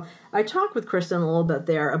workbook. So I talked with Kristen a little bit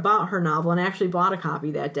there about her novel, and I actually bought a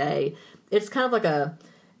copy that day. It's kind of like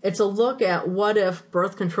it's a look at what if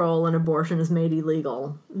birth control and abortion is made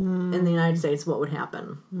illegal in the United States, what would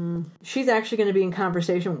happen? She's actually going to be in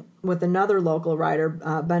conversation with another local writer,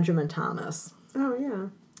 Benjamin Thomas. Oh, yeah.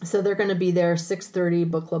 So they're going to be there 6:30,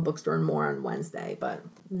 Book Club Bookstore and more on Wednesday, but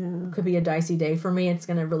could be a dicey day for me. It's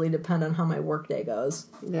going to really depend on how my work day goes.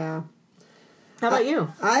 Yeah. How about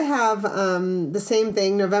you? I have the same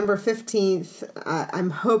thing, November 15th. I'm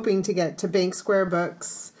hoping to get to Bank Square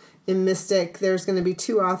Books in Mystic. There's going to be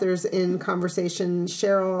 2 authors in conversation,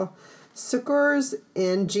 Cheryl Suckers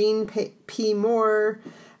and Jean P. Moore.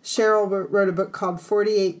 Cheryl wrote a book called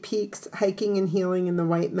 48 Peaks, Hiking and Healing in the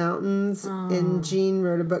White Mountains. And Jean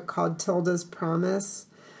wrote a book called Tilda's Promise.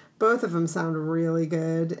 Both of them sound really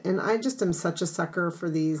good. And I just am such a sucker for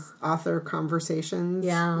these author conversations.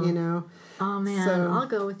 Yeah. You know? Oh, man. So, I'll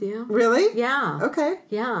go with you. Really? Yeah. Okay.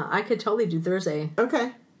 Yeah. I could totally do Thursday.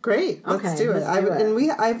 Okay. Great. Let's do it. And we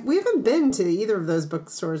haven't been to either of those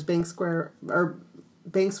bookstores, Bank Square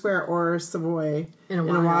or Savoy, in a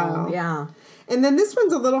while. Yeah. And then this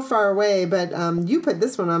one's a little far away, but you put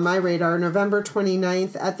this one on my radar. November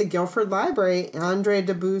 29th at the Guilford Library, Andre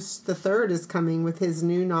Dubus III is coming with his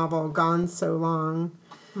new novel, Gone So Long.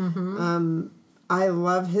 I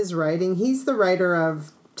love his writing. He's the writer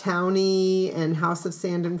of Townie and House of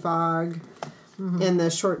Sand and Fog, and the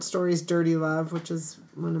short stories Dirty Love, which is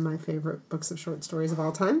one of my favorite books of short stories of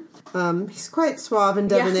all time. He's quite suave and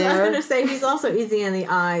debonair. Yes, I was going to say, he's also easy in the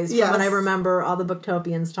eyes from what I remember all the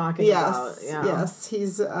Booktopians talking about. Yeah. Yes,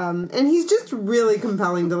 he's and he's just really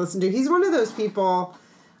compelling to listen to. He's one of those people,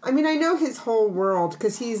 I mean, I know his whole world,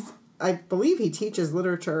 because I believe he teaches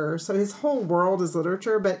literature, so his whole world is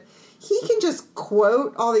literature, but he can just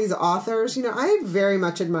quote all these authors. You know, I very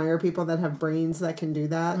much admire people that have brains that can do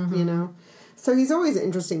that, you know. So he's always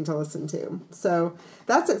interesting to listen to. So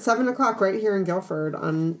that's at 7 o'clock right here in Guilford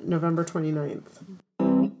on November 29th.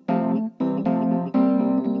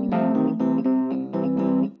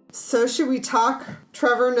 So should we talk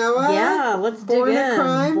Trevor Noah. Yeah, let's Born dig a in.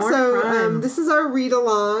 Crime. Born a Crime. This is our read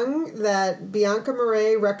along that Bianca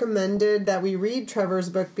Marais recommended that we read Trevor's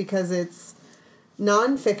book because it's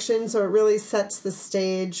nonfiction, so it really sets the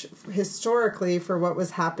stage historically for what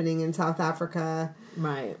was happening in South Africa.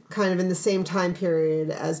 Right. Kind of in the same time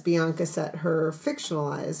period as Bianca set her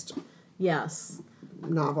fictionalized Yes.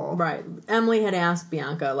 novel. Right. Emily had asked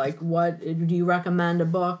Bianca, like, what do you recommend a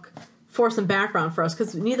book for some background for us?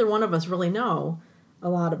 Because neither one of us really know a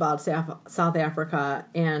lot about South Africa,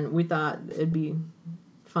 and we thought it'd be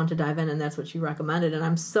fun to dive in, and that's what she recommended, and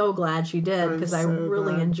I'm so glad she did, because I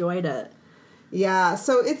really enjoyed it. Yeah,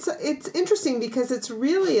 so it's interesting because it's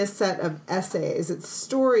really a set of essays. It's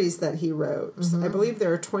stories that he wrote. I believe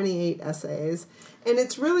there are 28 essays. And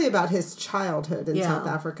it's really about his childhood in South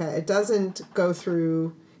Africa. It doesn't go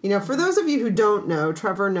through... for those of you who don't know,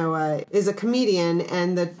 Trevor Noah is a comedian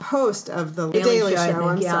and the host of The Daily Show.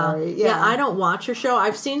 I'm sorry. Yeah, I don't watch your show.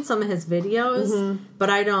 I've seen some of his videos,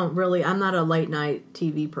 but I don't really... I'm not a late-night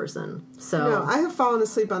TV person, so... No, I have fallen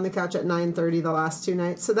asleep on the couch at 9:30 the last 2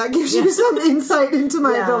 nights, so that gives you some insight into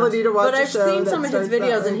my ability to watch a show. But I've seen some of his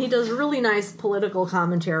videos, and he does really nice political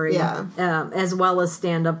commentary, as well as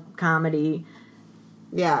stand-up comedy.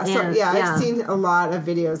 Yeah, I've seen a lot of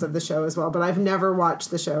videos of the show as well, but I've never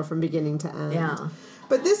watched the show from beginning to end. Yeah.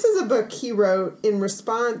 But this is a book he wrote in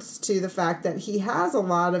response to the fact that he has a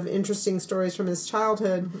lot of interesting stories from his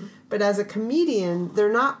childhood, but as a comedian,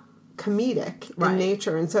 they're not comedic in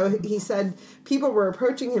nature. And so he said people were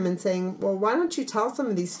approaching him and saying, well, why don't you tell some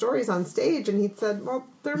of these stories on stage? And he said, well,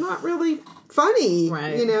 they're not really funny,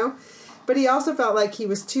 But he also felt like he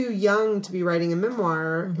was too young to be writing a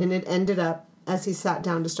memoir, and it ended up, as he sat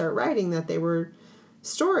down to start writing, that they were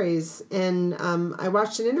stories. And I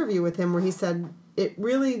watched an interview with him where he said it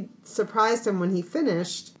really surprised him when he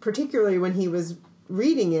finished, particularly when he was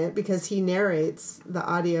reading it, because he narrates the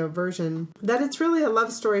audio version, that it's really a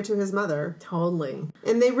love story to his mother. Totally.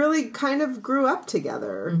 And they really kind of grew up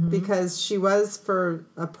together because she was, for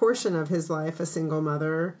a portion of his life, a single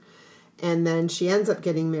mother. And then she ends up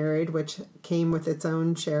getting married, which came with its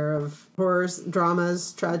own share of horrors,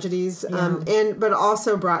 dramas, tragedies, but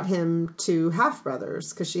also brought him to half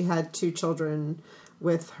brothers because she had 2 children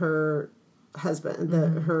with her husband,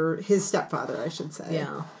 his stepfather, I should say.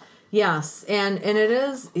 Yeah, yes, and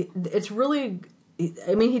it's really.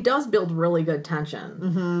 I mean, he does build really good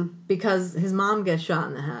tension because his mom gets shot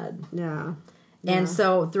in the head. Yeah. And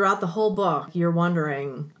so throughout the whole book, you're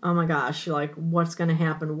wondering, oh my gosh, like, what's going to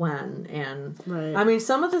happen when? And I mean,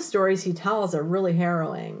 some of the stories he tells are really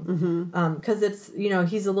harrowing. Because it's,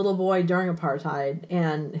 he's a little boy during apartheid,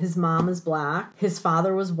 and his mom is black. His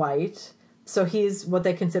father was white. So he's what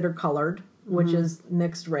they consider colored, which is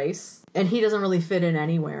mixed race. And he doesn't really fit in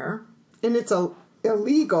anywhere. And it's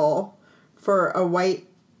illegal for a white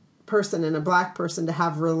person and a black person to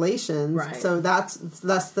have relations. Right. So that's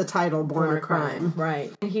the title, Born a Crime.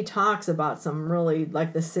 Right. And he talks about some really,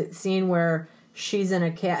 like the scene where she's in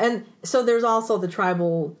a and so there's also the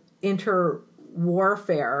tribal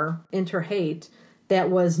inter-warfare, inter-hate that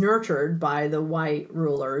was nurtured by the white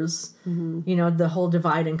rulers. The whole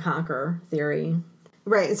divide and conquer theory.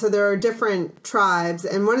 Right, and so there are different tribes,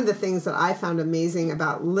 and one of the things that I found amazing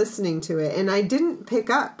about listening to it, and I didn't pick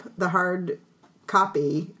up the hard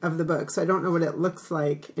copy of the book, so I don't know what it looks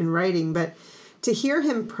like in writing, but to hear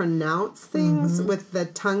him pronounce things with the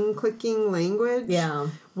tongue-clicking language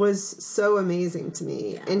was so amazing to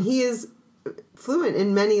me. Yeah. And he is fluent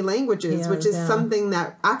in many languages, which is something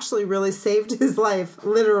that actually really saved his life,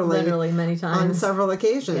 literally many times on several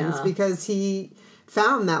occasions, because he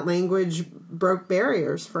found that language broke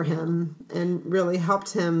barriers for him and really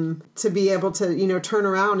helped him to be able to, turn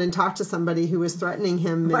around and talk to somebody who was threatening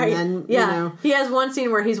him. And then, he has one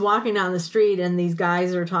scene where he's walking down the street and these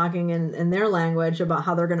guys are talking in their language about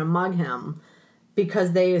how they're going to mug him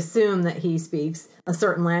because they assume that he speaks a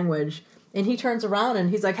certain language. And he turns around and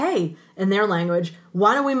he's like, hey, in their language,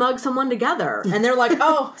 why don't we mug someone together? And they're like,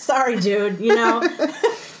 oh, sorry, dude,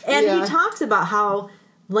 And he talks about how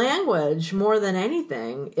language, more than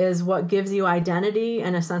anything, is what gives you identity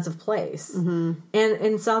and a sense of place. And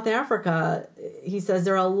in South Africa, he says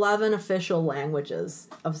there are 11 official languages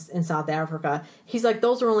in South Africa. He's like,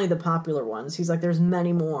 those are only the popular ones. He's like, there's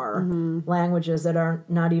many more languages that are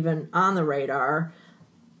not even on the radar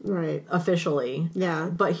officially. Yeah.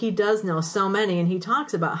 But he does know so many, and he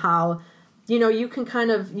talks about how, you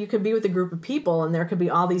can be with a group of people, and there could be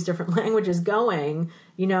all these different languages going.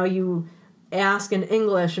 You ask in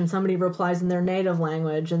English and somebody replies in their native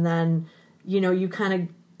language, and then you kind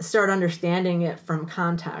of start understanding it from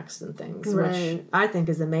context and things, which Right. I think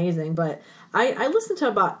is amazing. But I listened to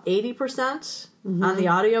about 80% on the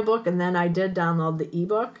audiobook, and then I did download the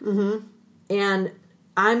ebook. And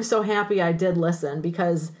I'm so happy I did listen,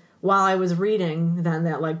 because while I was reading, then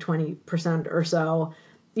that like 20% or so,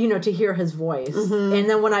 you know, to hear his voice. And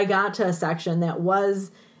then when I got to a section that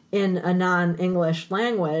was in a non-English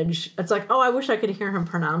language, it's like, oh, I wish I could hear him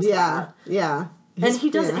pronounce that. Yeah. And he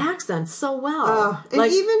does accents so well. And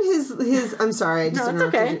like, even his I'm sorry, I just No, it's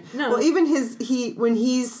interrupted okay. you. No. Well, even when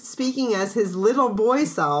he's speaking as his little boy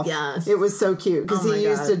self, Yes. it was so cute, because Oh my he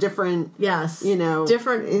used God. a different, yes, you know,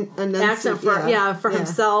 different accent for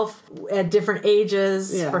himself at different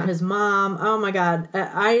ages, Yeah. for his mom. Oh my God,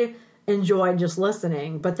 I enjoyed just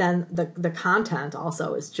listening, but then the content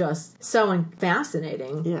also is just so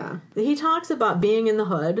fascinating. Yeah. He talks about being in the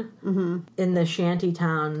hood, in the shanty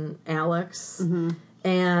town Alex,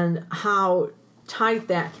 and how tight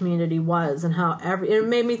that community was, and how it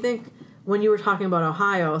made me think, when you were talking about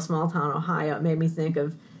Ohio, small town Ohio, it made me think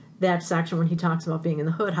of that section when he talks about being in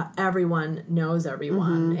the hood, how everyone knows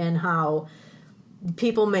everyone, and how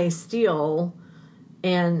people may steal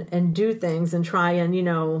and do things and try and, you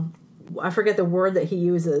know, I forget the word that he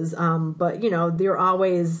uses, but, you know, they're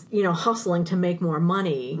always, you know, hustling to make more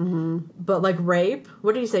money. But like rape,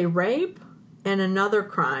 what did he say? Rape and another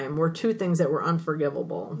crime were two things that were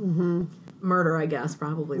unforgivable. Murder, I guess,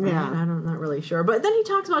 probably. Right? Yeah. I'm not really sure. But then he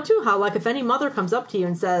talks about, too, how, like, if any mother comes up to you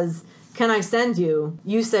and says, can I send you?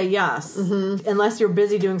 You say yes. Unless you're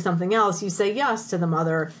busy doing something else, you say yes to the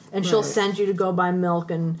mother, and she'll Right. send you to go buy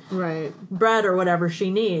milk and Right. bread or whatever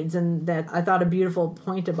she needs. And that, I thought, a beautiful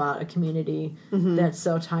point about a community that's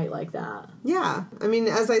so tight like that. Yeah. I mean,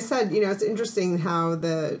 as I said, you know, it's interesting how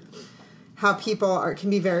people can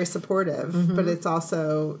be very supportive, but it's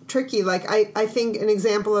also tricky. Like, I think an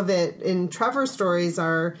example of it in Trevor's stories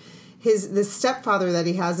are the stepfather that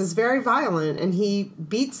he has is very violent, and he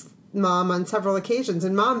beats Mom on several occasions.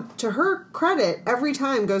 And Mom, to her credit, every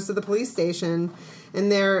time goes to the police station, and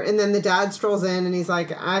then the dad strolls in and he's like,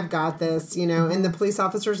 I've got this, you know, and the police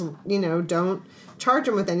officers, you know, don't charge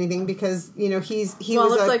him with anything, because, you know, he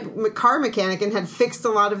was a car mechanic and had fixed a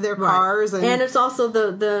lot of their cars, and it's also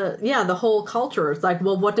the whole culture. It's like,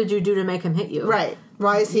 well, what did you do to make him hit you? Right.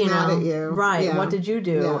 Why is he mad at you? Right. Yeah. What did you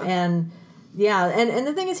do? Yeah. And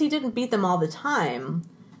the thing is, he didn't beat them all the time.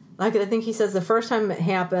 Like, I think he says the first time it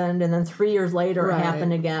happened, and then 3 years later it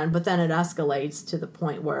happened again, but then it escalates to the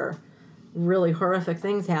point where really horrific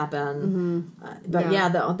things happen. But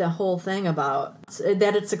the whole thing about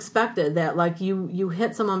that it's expected that, like, you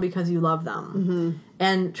hit someone because you love them.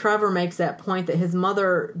 And Trevor makes that point that his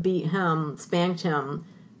mother beat him, spanked him,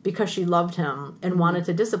 because she loved him and wanted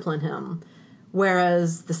to discipline him,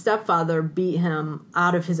 whereas the stepfather beat him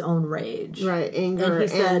out of his own rage. Right, anger, and he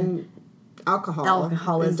said, and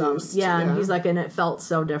alcoholism. induced, And he's like, and it felt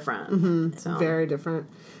so different. So. Very different.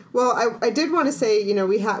 Well, I did want to say, you know,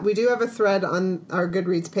 we do have a thread on our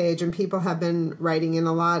Goodreads page, and people have been writing in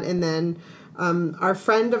a lot. And then our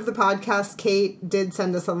friend of the podcast, Kate, did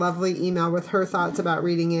send us a lovely email with her thoughts about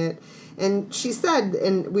reading it. And she said,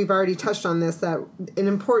 and we've already touched on this, that an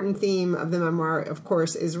important theme of the memoir, of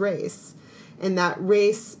course, is race. And that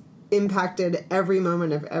race impacted every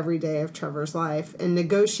moment of every day of Trevor's life, and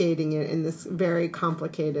negotiating it in this very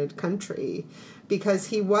complicated country, because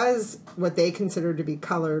he was what they consider to be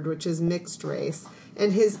colored, which is mixed race.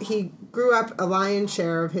 And he grew up a lion's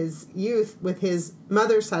share of his youth with his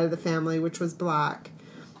mother's side of the family, which was black.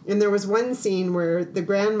 And there was one scene where the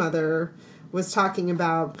grandmother was talking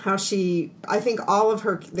about how I think all of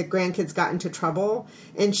the grandkids got into trouble,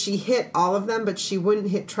 and she hit all of them, but she wouldn't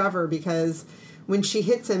hit Trevor, because when she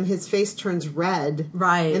hits him, his face turns red.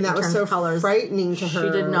 Right. And that was so frightening to her.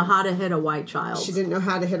 She didn't know how to hit a white child. She didn't know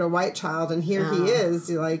how to hit a white child. And here he is,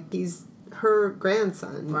 like, he's her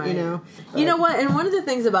grandson, right. You know. But, you know what? And one of the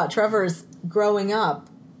things about Trevor's growing up,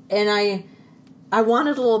 and I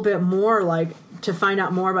wanted a little bit more, like, to find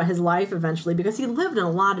out more about his life eventually, because he lived in a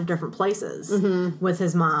lot of different places with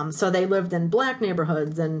his mom. So they lived in black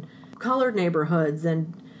neighborhoods and colored neighborhoods,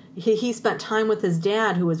 and he spent time with his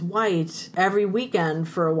dad, who was white, every weekend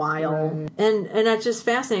for a while. Right. And it's just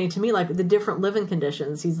fascinating to me, like, the different living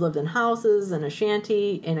conditions. He's lived in houses, in a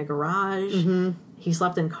shanty, in a garage. He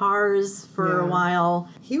slept in cars for a while.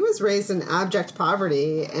 He was raised in abject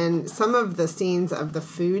poverty, and some of the scenes of the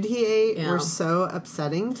food he ate were so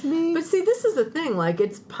upsetting to me. But see, this is the thing. Like,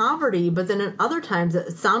 it's poverty, but then at other times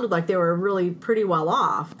it sounded like they were really pretty well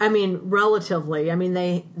off. I mean, relatively. I mean,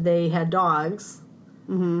 they had dogs.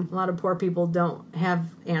 A lot of poor people don't have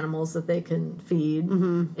animals that they can feed.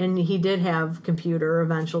 And he did have computer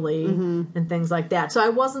eventually and things like that. So I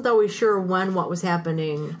wasn't always sure when what was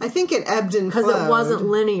happening. I think it ebbed and flowed. Because it wasn't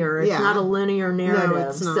linear. It's Yeah. not a linear narrative. No,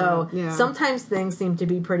 it's not. So Yeah. sometimes things seem to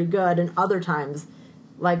be pretty good, and other times,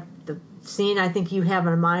 like the scene I think you have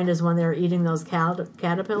in mind is when they're eating those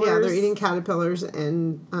caterpillars. Yeah, they're eating caterpillars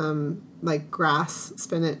and like grass,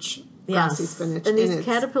 spinach, grassy spinach. And these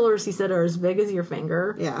caterpillars, he said, are as big as your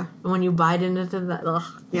finger. Yeah. And when you bite into that, ugh.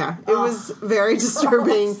 Yeah, it was very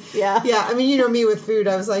disturbing. Yeah. Yeah, I mean, you know me with food.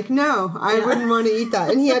 I was like, no, I wouldn't want to eat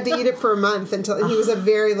that. And he had to eat it for a month until he was a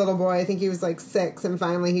very little boy. I think he was like 6, and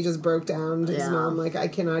finally he just broke down to his mom, like, I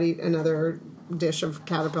cannot eat another dish of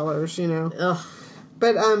caterpillars, you know. Ugh.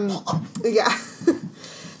 But, yeah.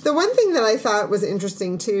 The one thing that I thought was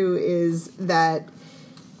interesting, too, is that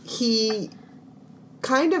he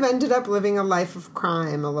kind of ended up living a life of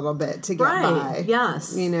crime a little bit to get by.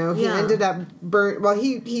 Yes. You know, he ended up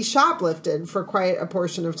he shoplifted for quite a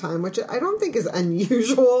portion of time, which I don't think is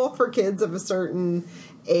unusual for kids of a certain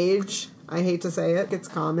age. I hate to say it. It's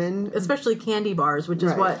common. Especially candy bars, which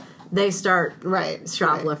is what they start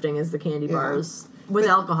shoplifting is the candy bars with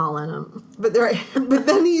alcohol in them. But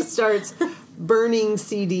then he starts burning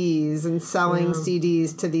CDs and selling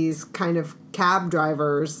CDs to these kind of cab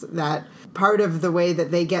drivers. That part of the way that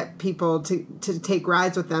they get people to take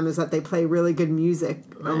rides with them is that they play really good music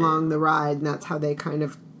along the ride, and that's how they kind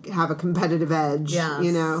of have a competitive edge,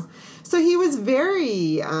 you know. So he was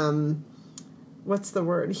very what's the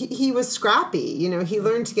word? He was scrappy, you know, he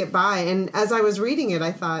learned to get by. And as I was reading it,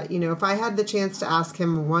 I thought, you know, if I had the chance to ask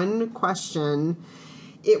him one question,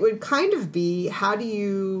 it would kind of be, how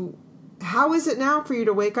is it now for you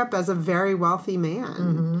to wake up as a very wealthy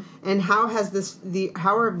man? And how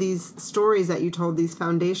are these stories that you told, these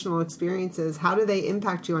foundational experiences, how do they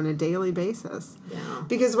impact you on a daily basis? Yeah.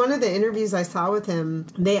 Because one of the interviews I saw with him,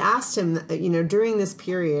 they asked him, you know, during this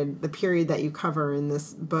period, the period that you cover in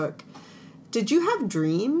this book, did you have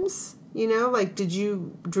dreams? You know, like, did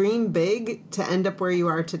you dream big to end up where you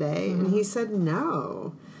are today? And he said,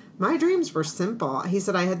 no. My dreams were simple. He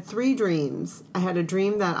said, I had 3 dreams. I had a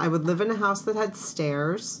dream that I would live in a house that had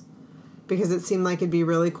stairs, because it seemed like it'd be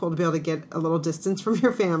really cool to be able to get a little distance from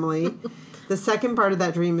your family. The second part of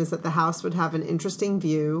that dream is that the house would have an interesting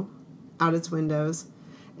view out its windows.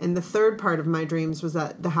 And the third part of my dreams was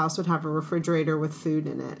that the house would have a refrigerator with food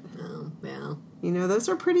in it. Oh, yeah. You know, those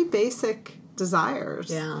are pretty basic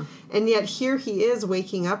desires. Yeah. And yet here he is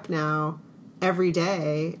waking up now every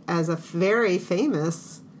day as a very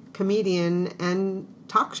famous comedian and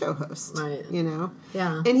talk show host. Right. You know?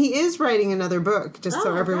 Yeah. And he is writing another book, just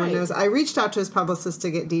so everyone right. knows. I reached out to his publicist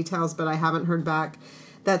to get details, but I haven't heard back.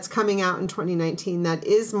 That's coming out in 2019. That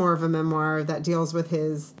is more of a memoir that deals with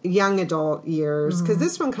his young adult years. Because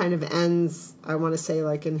this one kind of ends, I want to say,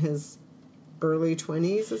 like in his early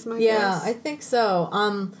 20s is my guess. Yeah, I think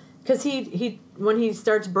so. Because he when he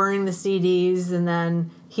starts burning the CDs, and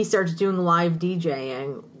then he starts doing live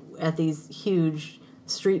DJing at these huge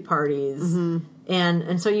street parties,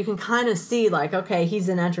 and so you can kind of see, like, okay, he's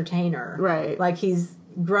an entertainer, right? Like, he's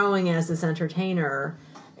growing as this entertainer,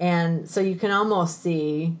 and so you can almost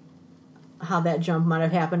see how that jump might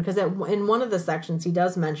have happened, because in one of the sections he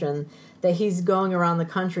does mention that he's going around the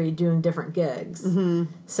country doing different gigs,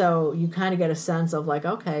 so you kind of get a sense of, like,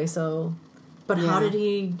 okay, so. But how did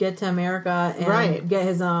he get to America and get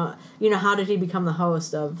his own, you know, how did he become the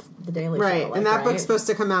host of The Daily Show? Right, and that book's supposed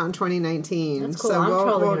to come out in 2019. That's cool. So I'm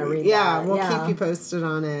totally going to read that. Yeah, we'll keep you posted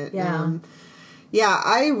on it. Yeah.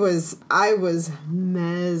 I was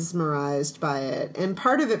mesmerized by it. And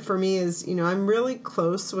part of it for me is, you know, I'm really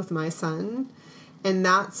close with my son. And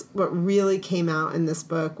that's what really came out in this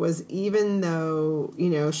book, was even though, you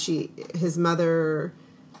know, his mother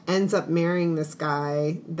ends up marrying this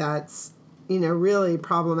guy that's, you know, really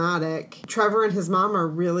problematic. Trevor and his mom are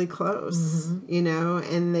really close, you know,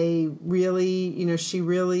 and they really, you know, she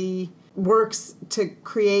really works to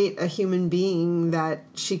create a human being that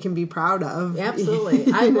she can be proud of.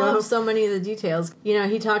 Absolutely. I love so many of the details. You know,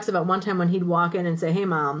 he talks about one time when he'd walk in and say, "Hey,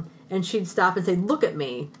 Mom," and she'd stop and say, "Look at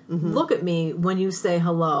me. Look at me when you say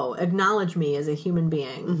hello. Acknowledge me as a human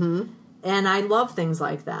being." And I love things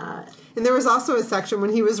like that. And there was also a section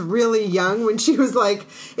when he was really young, when she was like,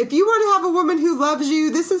 if you want to have a woman who loves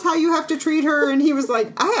you, this is how you have to treat her. And he was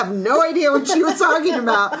like, I have no idea what she was talking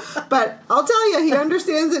about. But I'll tell you, he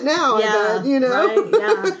understands it now. Yeah, you know? Right,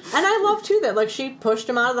 yeah. And I love, too, that, like, she pushed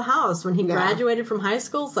him out of the house when he graduated from high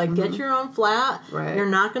school. It's like, get your own flat. Right. You're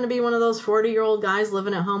not going to be one of those 40-year-old guys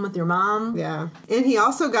living at home with your mom. Yeah. And he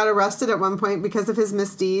also got arrested at one point because of his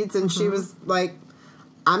misdeeds. And she was like,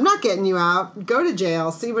 I'm not getting you out. Go to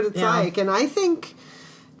jail. See what it's Yeah. like. And I think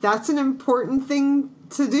that's an important thing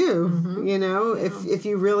to do. You know, if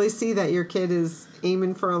you really see that your kid is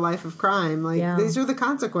aiming for a life of crime, like these are the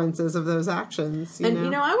consequences of those actions. You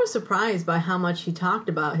know? I was surprised by how much he talked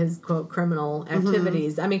about his quote criminal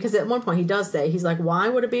activities. I mean, because at one point he does say, he's like, why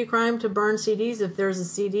would it be a crime to burn CDs if there's a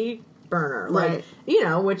CD burner? Right. Like, you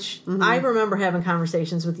know, which I remember having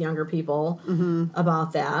conversations with younger people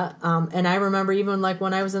about that. And I remember even like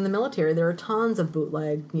when I was in the military, there were tons of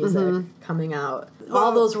bootleg music coming out.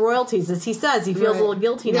 All those royalties, as he says, he feels a little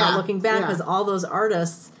guilty now looking back because all those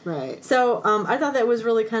artists. Right. So I thought that was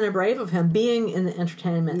really kind of brave of him, being in the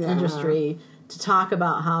entertainment industry, to talk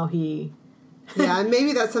about how he... Yeah, and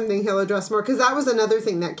maybe that's something he'll address more, because that was another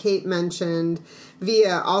thing that Kate mentioned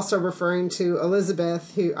via also referring to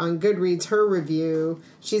Elizabeth, who on Goodreads, her review,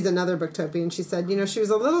 she's another Booktopian, she said, you know, she was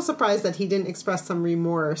a little surprised that he didn't express some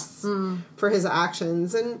remorse for his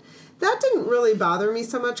actions, and that didn't really bother me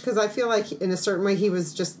so much, because I feel like in a certain way he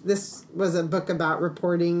was just, this was a book about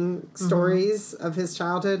reporting stories of his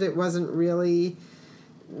childhood. It wasn't really...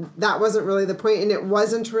 That wasn't really the point, and it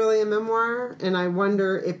wasn't really a memoir. And I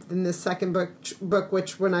wonder if in the second book,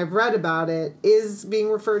 which when I've read about it, is being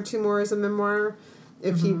referred to more as a memoir,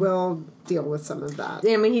 if he will deal with some of that.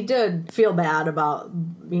 I mean, he did feel bad about,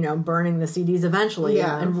 you know, burning the CDs eventually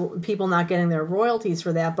and people not getting their royalties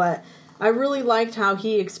for that. But I really liked how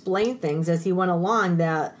he explained things as he went along,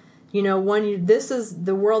 that, you know, this is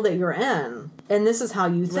the world that you're in, and this is how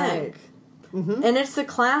you think. Right. And it's the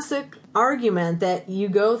classic argument that you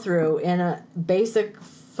go through in a basic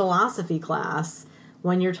philosophy class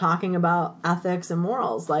when you're talking about ethics and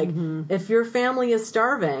morals. Like, if your family is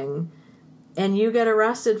starving and you get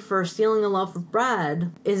arrested for stealing a loaf of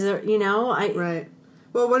bread, is there, you know, Right.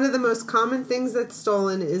 Well, one of the most common things that's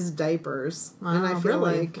stolen is diapers. And I feel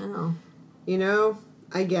like, you know,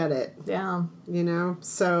 I get it. Yeah. You know?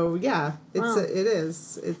 So, yeah, it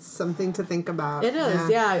is. It's something to think about. It is,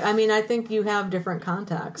 yeah. I mean, I think you have different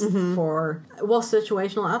contexts for,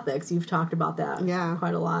 situational ethics. You've talked about that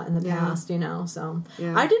quite a lot in the past, you know. So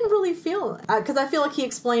I didn't really feel, because I feel like he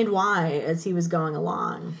explained why as he was going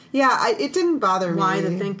along. Yeah, it didn't bother me. Why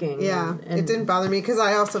the thinking. Yeah, it didn't bother me, because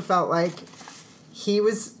I also felt like he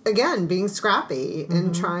was, again, being scrappy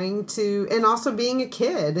and trying to, and also being a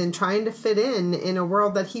kid and trying to fit in a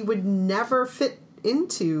world that he would never fit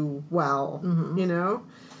into well, you know?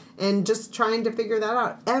 And just trying to figure that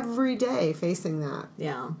out every day, facing that.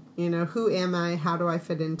 Yeah. You know, who am I? How do I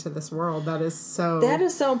fit into this world? That is so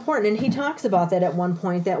important. And he talks about that at one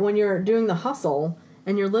point, that when you're doing the hustle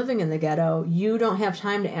and you're living in the ghetto, you don't have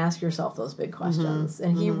time to ask yourself those big questions.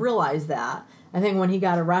 And he realized that. I think when he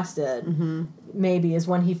got arrested, maybe is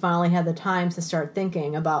when he finally had the time to start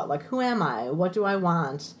thinking about, like, who am I? What do I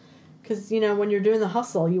want? Because, you know, when you're doing the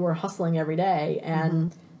hustle, you were hustling every day.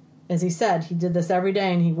 And as he said, he did this every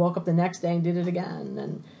day, and he woke up the next day and did it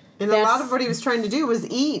again. And a lot of what he was trying to do was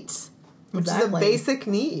eat, which is a basic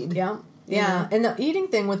need. Yeah. Yeah. And the eating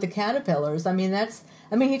thing with the caterpillars, I mean,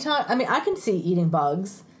 I can see eating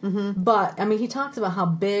bugs. But, I mean, he talks about how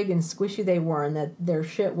big and squishy they were and that their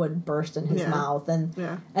shit would burst in his mouth. And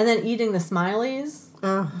then eating the smileys,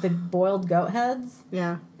 the boiled goat heads.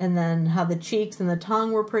 Yeah. And then how the cheeks and the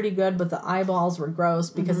tongue were pretty good, but the eyeballs were gross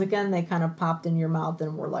because, again, they kind of popped in your mouth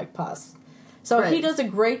and were like pus. So he does a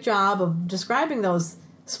great job of describing those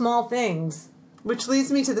small things. Which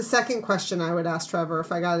leads me to the second question I would ask Trevor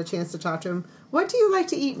if I got a chance to talk to him. What do you like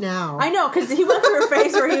to eat now? I know, because he went through a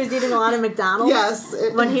phase where he was eting a lot of McDonald's. Yes.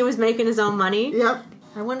 When he was making his own money. Yep.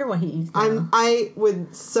 I wonder what he eats now. I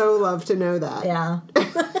would so love to know that. Yeah.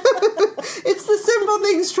 It's the simple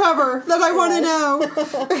things, Trevor, that I want to know.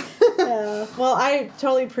 Yeah. Well, I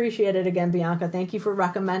totally appreciate it again, Bianca. Thank you for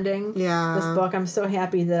recommending this book. I'm so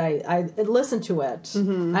happy that I listened to it.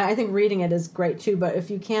 I think reading it is great, too, but if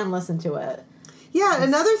you can listen to it. Yeah,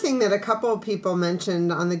 another thing that a couple of people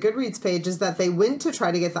mentioned on the Goodreads page is that they went to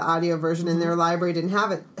try to get the audio version and their library didn't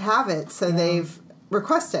have it, so they've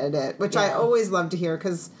requested it, which I always love to hear,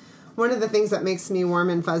 because one of the things that makes me warm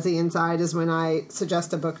and fuzzy inside is when I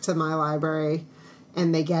suggest a book to my library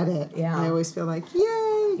and they get it. Yeah. I always feel like,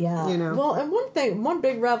 yay! Yeah. You know. Well, and one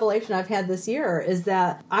big revelation I've had this year is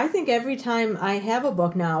that I think every time I have a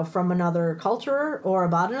book now from another culture or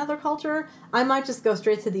about another culture, I might just go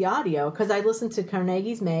straight to the audio, because I listened to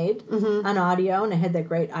Carnegie's Maid on audio, and it had that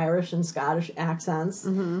great Irish and Scottish accents.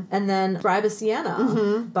 And then Tribe of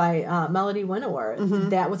Siena by Melody Winnower,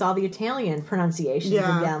 that with all the Italian pronunciations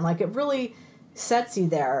again. Like, it really sets you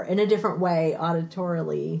there in a different way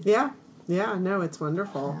auditorially. Yeah. Yeah, no, it's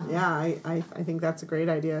wonderful. Yeah, I think that's a great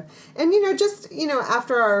idea. And, just,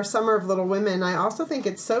 after our Summer of Little Women, I also think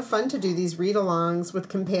it's so fun to do these read-alongs with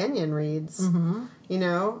companion reads.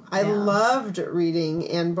 I loved reading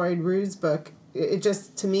Anne Boyd Rue's book.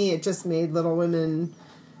 To me, it just made Little Women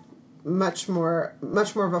much more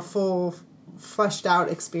of a full, fleshed out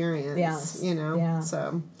experience. Yes. Yeah.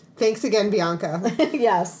 So thanks again, Bianca.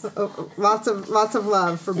 Yes. Lots of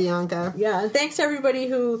love for Bianca. Yeah, and thanks to everybody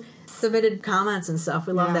who submitted comments and stuff.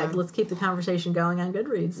 We love Yeah. that. Let's keep the conversation going on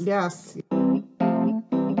Goodreads. Yes.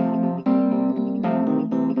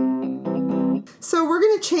 So we're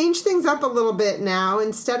going to change things up a little bit now.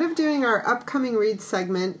 Instead of doing our upcoming read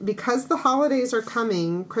segment, because the holidays are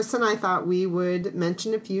coming, Chris and I thought we would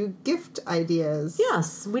mention a few gift ideas.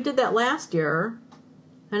 Yes, we did that last year.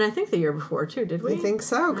 And I think the year before, too, did we? I think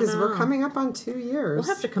so, because we're coming up on 2 years.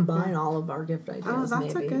 We'll have to combine all of our gift ideas, Oh,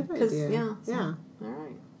 that's maybe. a good idea. Yeah. All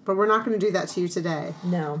right. But we're not going to do that to you today.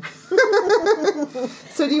 No.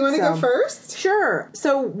 So do you want to go first? Sure.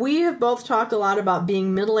 So we have both talked a lot about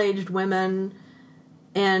being middle-aged women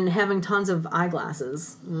and having tons of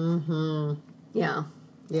eyeglasses. Mm-hmm. Yeah.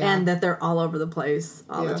 And that they're all over the place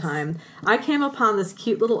all the time. I came upon this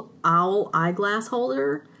cute little owl eyeglass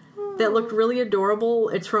holder that looked really adorable.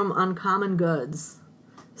 It's from Uncommon Goods.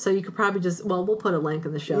 So you could probably we'll put a link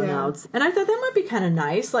in the show notes. And I thought that might be kind of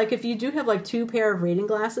nice. Like if you do have like 2 pair of reading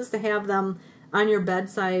glasses, to have them on your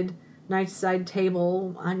nightside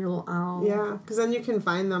table on your little owl. Yeah, because then you can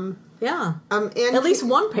find them. Yeah. At least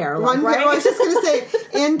one pair, right? Pair. I was just going to say,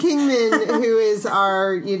 Ann Kingman, who is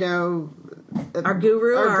our, our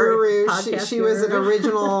guru. She was an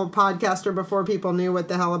original podcaster before people knew what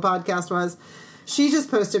the hell a podcast was. She just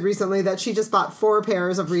posted recently that she just bought 4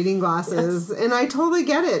 pairs of reading glasses. Yes. And I totally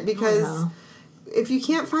get it, because if you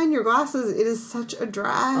can't find your glasses, it is such a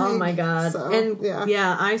drag. Oh my God. So, and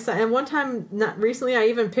I saw, and one time, not recently, I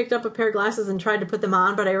even picked up a pair of glasses and tried to put them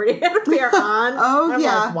on, but I already had a pair on. Oh, I'm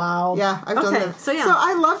yeah. like, wow. Yeah, I've done that. So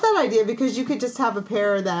I love that idea, because you could just have a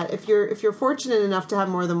pair that, if you're fortunate enough to have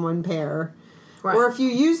more than one pair, right. Or if you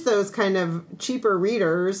use those kind of cheaper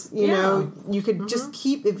readers, you know, you could just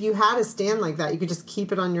keep, if you had a stand like that, you could just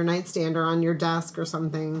keep it on your nightstand or on your desk or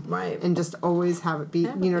something. Right. And just always have it be,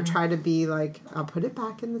 try to be like, I'll put it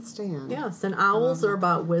back in the stand. Yes, and owls are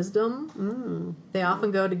about wisdom. They often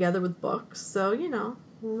go together with books, so,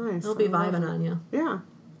 nice. They'll be vibing on you. Yeah,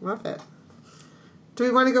 love it. Do we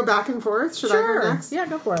want to go back and forth? Should I go next? Yeah,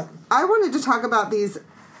 go for it. I wanted to talk about these,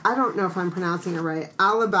 I don't know if I'm pronouncing it right,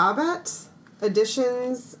 Alibabet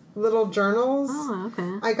Editions little journals. Oh,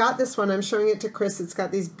 okay. I got this one. I'm showing it to Chris. It's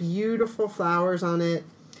got these beautiful flowers on it.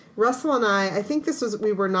 Russell and I think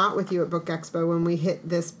we were not with you at Book Expo when we hit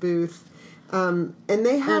this booth. And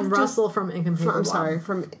they have Russell from Ink and Paper.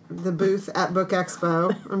 From the booth at Book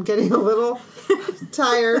Expo. I'm getting a little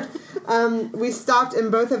tired. We stopped,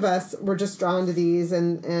 and both of us were just drawn to these,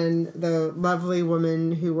 and the lovely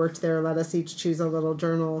woman who worked there let us each choose a little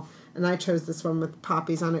journal. And I chose this one with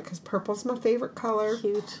poppies on it because purple's my favorite color.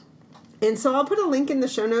 Cute. And so I'll put a link in the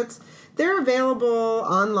show notes. They're available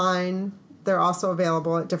online. They're also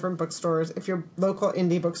available at different bookstores. If your local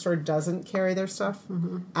indie bookstore doesn't carry their stuff,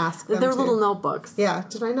 ask them. They're little notebooks. Yeah.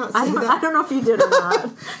 Did I not say that? I don't know if you did or not.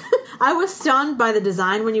 I was stunned by the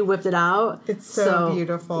design when you whipped it out. It's so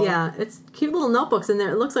beautiful. Yeah, it's cute little notebooks, and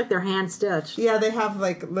it looks like they're hand-stitched. Yeah, they have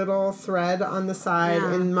like little thread on the side,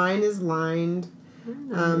 and mine is lined.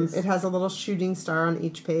 Nice. It has a little shooting star on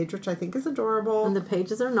each page, which I think is adorable. And the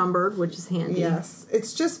pages are numbered, which is handy. Yes,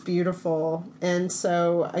 it's just beautiful. And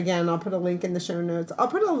so, again, I'll put a link in the show notes. I'll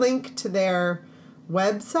put a link to their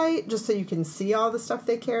website just so you can see all the stuff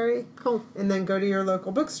they carry. Cool. And then go to your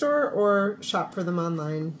local bookstore or shop for them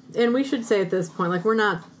online. And we should say at this point, like, we're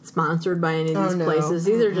not sponsored by any of these places.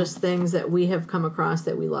 These are just things that we have come across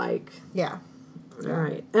that we like. Yeah. All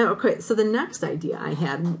right. Okay, so the next idea I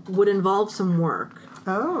had would involve some work.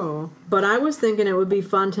 Oh. But I was thinking it would be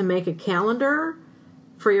fun to make a calendar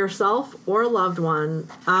for yourself or a loved one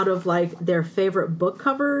out of, like, their favorite book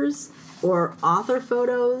covers or author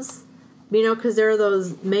photos. Because there are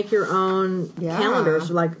those make-your-own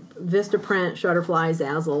calendars, like Vistaprint, Shutterfly,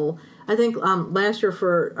 Zazzle. I think last year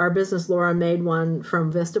for our business, Laura made one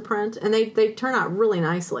from Vistaprint, and they turn out really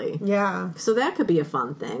nicely. Yeah. So that could be a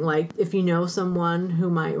fun thing, like if you know someone who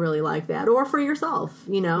might really like that, or for yourself,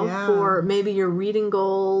 for maybe your reading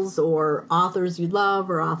goals or authors you love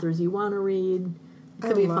or authors you want to read. It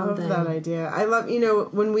could be a fun thing. I love that idea. I love,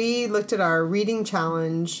 when we looked at our reading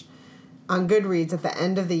challenge on Goodreads at the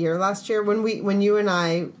end of the year last year, when you and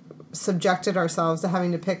I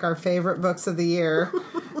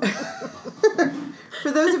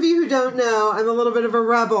For those of you who don't know, I'm a little bit of a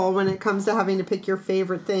rebel when it comes to having to pick your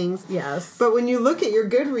favorite things. Yes. But when you look at your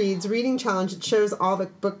Goodreads reading challenge, it shows all the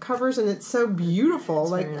book covers, and it's so beautiful.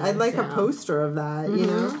 It's like very I'd like nice, a yeah. poster of that, you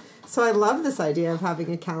know? So I love this idea of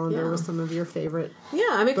having a calendar Yeah. with some of your favorite. Yeah,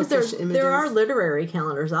 I mean, because bookish there are images. literary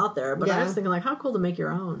calendars out there, but I Yeah. was thinking, like, how cool to make your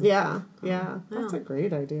own. Yeah. That's a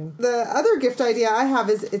great idea. The other gift idea I have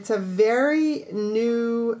is it's a very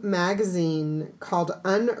new magazine called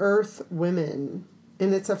Unearth Women.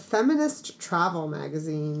 And it's a feminist travel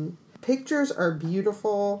magazine. Pictures are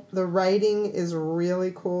beautiful. The writing is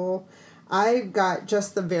really cool. I got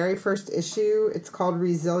just the very first issue. It's called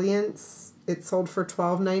Resilience. It sold for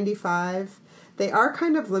 $12.95. They are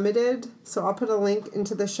kind of limited, so I'll put a link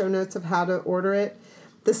into the show notes of how to order it.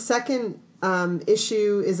 The second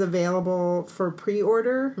issue is available for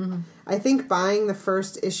pre-order. I think buying the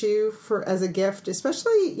first issue as a gift,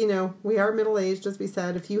 especially, we are middle-aged, as we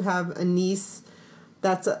said. If you have a niece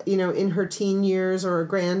that's, in her teen years or a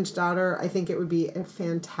granddaughter, I think it would be a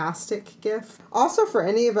fantastic gift. Also, for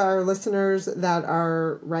any of our listeners that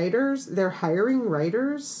are writers, they're hiring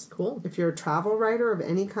writers. Cool. If you're a travel writer of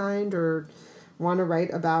any kind or want to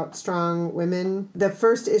write about strong women. The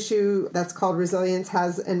first issue that's called Resilience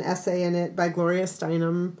has an essay in it by Gloria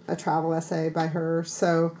Steinem, a travel essay by her.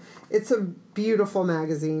 So it's a beautiful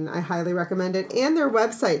magazine. I highly recommend it. And their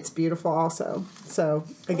website's beautiful also. So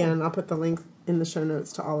again, I'll put the link in the show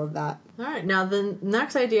notes to all of that. All right, now the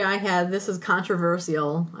next idea I had, this is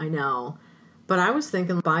controversial, I know, but I was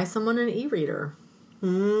thinking buy someone an e-reader.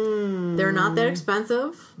 They're not that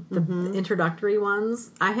expensive, the introductory ones.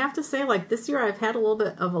 I have to say, like, this year I've had a little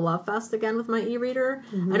bit of a love fest again with my e-reader.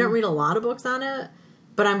 I don't read a lot of books on it,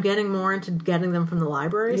 but I'm getting more into getting them from the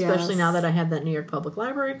library, especially now that I have that New York Public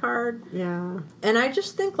Library card. Yeah. And I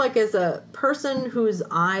just think, like, as a person whose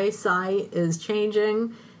eyesight is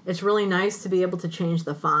changing, it's really nice to be able to change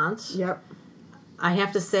the font. Yep. I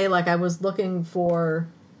have to say, like, I was looking for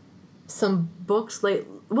some books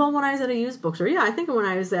when I was at a used bookstore. Yeah, I think when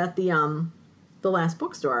I was at the last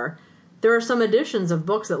bookstore, there are some editions of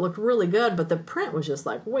books that looked really good, but the print was just,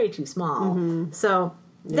 like, way too small. So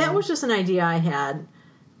that was just an idea I had,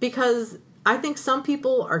 because I think some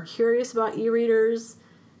people are curious about e-readers,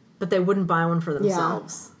 but they wouldn't buy one for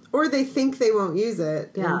themselves. Or they think they won't use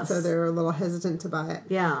it, and Yes. so they're a little hesitant to buy it.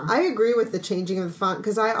 Yeah. I agree with the changing of the font,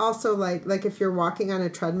 because I also like if you're walking on a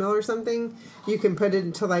treadmill or something, you can put it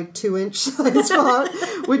into, like, 2-inch size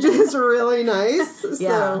font, which is really nice. Yeah.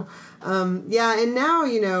 So, and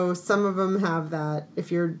now, some of them have that.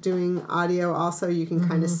 If you're doing audio also, you can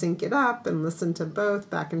kind of sync it up and listen to both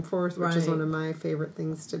back and forth, which is Right. one of my favorite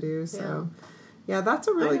things to do. So, yeah, that's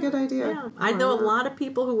a really good idea. Yeah. I know a lot of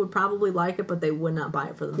people who would probably like it, but they would not buy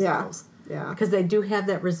it for themselves. Yeah. Because they do have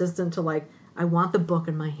that resistance to, like, I want the book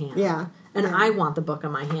in my hand. Yeah. And Yeah. I want the book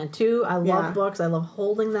in my hand, too. I love Yeah. books. I love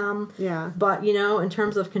holding them. Yeah. But, in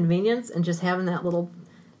terms of convenience and just having that little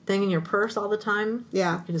thing in your purse all the time,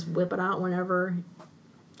 Yeah. you can just whip it out whenever.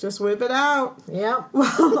 Just whip it out. Yep.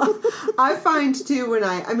 Well, I find too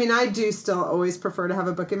I do still always prefer to have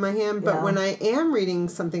a book in my hand, but Yeah. when I am reading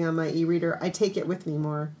something on my e-reader, I take it with me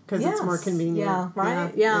more because it's more Yes. convenient. Yeah,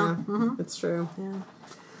 right? Yeah. It's true. Yeah.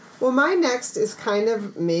 Well, my next is kind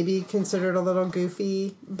of maybe considered a little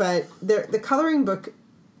goofy, but the coloring book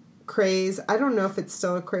craze, I don't know if it's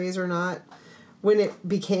still a craze or not. When it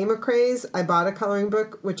became a craze, I bought a coloring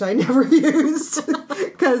book, which I never used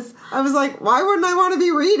because I was like, why wouldn't I want to be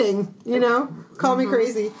reading? Call me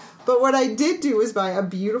crazy. But what I did do was buy a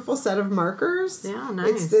beautiful set of markers. Yeah, nice.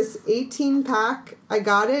 It's this 18-pack. I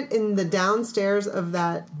got it in the downstairs of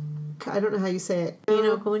that, I don't know how you say it.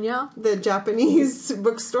 Kinokuniya? The Japanese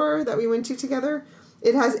bookstore that we went to together.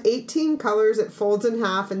 It has 18 colors. It folds in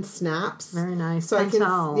half and snaps. Very nice. So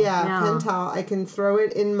Pentel. Pentel. I can throw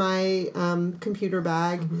it in my computer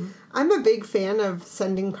bag. I'm a big fan of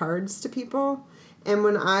sending cards to people. And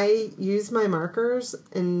when I use my markers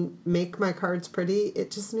and make my cards pretty,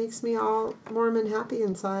 it just makes me all warm and happy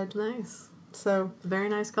inside. Nice. So Very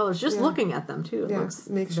nice colors. Just Yeah. looking at them, too. It yeah, looks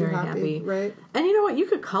makes very you happy, right? And you know what? You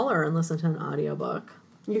could color and listen to an audiobook.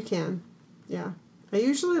 You can. Yeah. I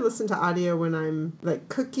usually listen to audio when I'm like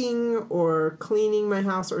cooking or cleaning my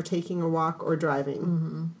house or taking a walk or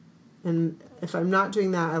driving. And if I'm not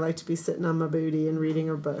doing that, I like to be sitting on my booty and reading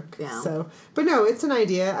a book. Yeah. So, but no, it's an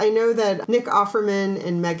idea. I know that Nick Offerman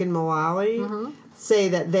and Megan Mullally say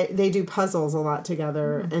that they do puzzles a lot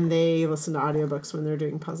together and they listen to audiobooks when they're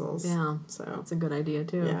doing puzzles. Yeah. So, That's a good idea,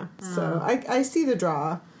 too. yeah. So I see the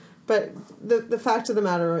draw. But the fact of the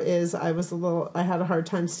matter is I had a hard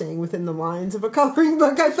time staying within the lines of a coloring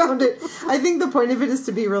book. I think the point of it is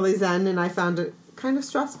to be really zen, and I found it kind of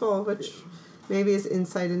stressful, which Maybe as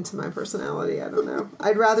insight into my personality. I don't know.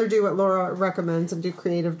 I'd rather do what Laura recommends and do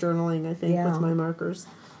creative journaling, I think, with my markers.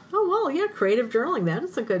 Oh, well, yeah, creative journaling. That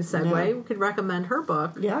is a good segue. Yeah. We could recommend her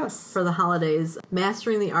book Yes. for the holidays.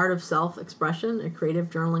 Mastering the Art of Self-Expression, a creative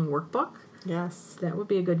journaling workbook. Yes. That would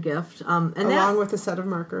be a good gift. And along with a set of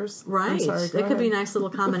markers. Right. I'm sorry, That could be a nice little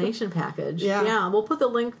combination package. Yeah. We'll put the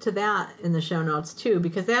link to that in the show notes, too,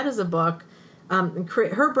 because that is a book.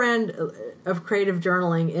 Her brand of creative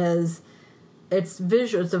journaling is, it's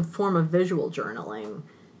visual. It's a form of visual journaling,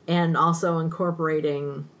 and also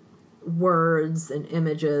incorporating words and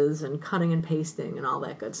images and cutting and pasting and all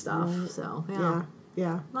that good stuff. Right. So,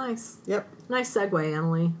 Yeah. Nice. Yep. Nice segue,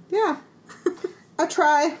 Emily. Yeah. A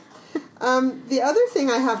try. The other thing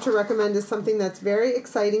I have to recommend is something that's very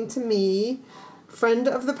exciting to me. Friend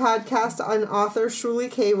of the podcast and author Shuli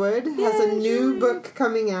Kaywood has a new book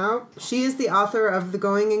coming out. She is the author of The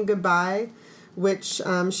Going and Goodbye, which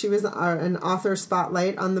she was an author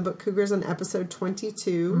spotlight on the Book Cougars on episode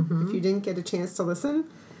 22. Mm-hmm. If you didn't get a chance to listen,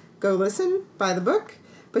 go listen, buy the book.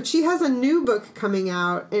 But she has a new book coming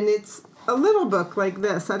out, and it's a little book like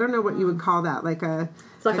this. I don't know what you would call that, like a...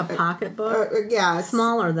 It's like a pocket book. Yeah, it's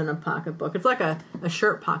smaller than a pocket book. It's like a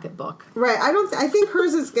shirt pocket book. Right. I think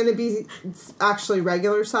hers is going to be actually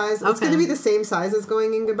regular size. It's going to be the same size as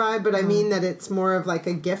Going in Goodbye, but I mean that it's more of like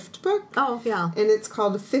a gift book. Oh, yeah. And it's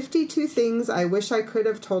called 52 Things I Wish I Could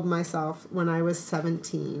Have Told Myself When I Was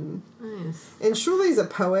 17. Nice. And Shuli's a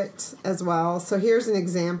poet as well. So here's an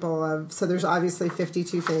example of, so there's obviously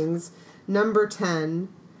 52 things. Number 10,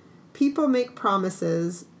 people make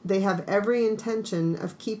promises they have every intention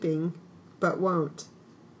of keeping, but won't.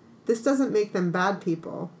 This doesn't make them bad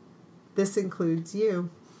people. This includes you.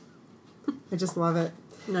 I just love it.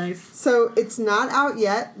 Nice. So it's not out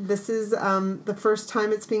yet. This is the first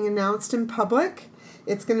time it's being announced in public.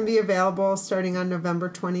 It's going to be available starting on November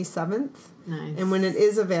 27th. Nice. And when it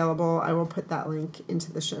is available, I will put that link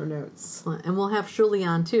into the show notes. Excellent. And we'll have Shuli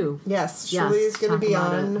on, too. Yes, Shuli is going to be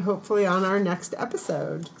on, hopefully, on our next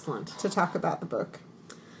episode. Excellent. To talk about the book.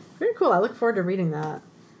 Very cool. I look forward to reading that.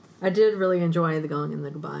 I did really enjoy The Going and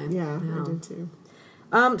the Goodbye. Yeah, I did too.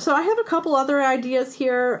 So I have a couple other ideas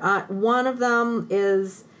here. One of them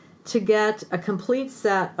is to get a complete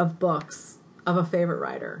set of books of a favorite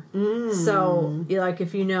writer. So, like,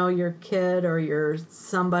 if you know your kid or your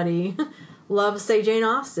somebody loves, say, Jane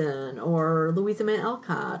Austen or Louisa May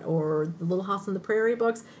Alcott or the Little House on the Prairie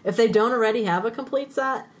books, if they don't already have a complete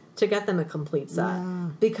set, to get them a complete set. Yeah.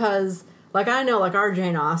 Because... like, I know, like, our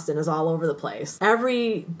Jane Austen is all over the place.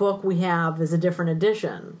 Every book we have is a different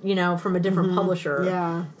edition, from a different publisher.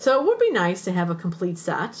 Yeah. So it would be nice to have a complete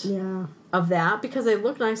set of that, because they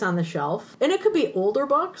look nice on the shelf. And it could be older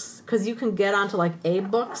books, because you can get onto, like, Abe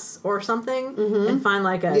Books or something and find,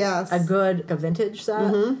 like, a vintage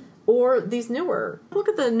set. Or these newer. Look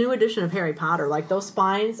at the new edition of Harry Potter. Like, those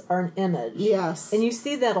spines are an image. Yes. And you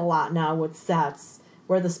see that a lot now with sets,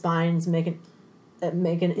 where the spines make an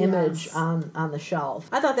image on the shelf.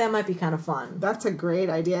 I thought that might be kind of fun. That's a great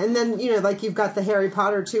idea. And then, like you've got the Harry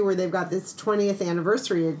Potter, too, where they've got this 20th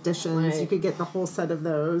anniversary editions. Right. You could get the whole set of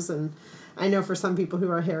those. And I know for some people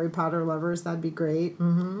who are Harry Potter lovers, that'd be great.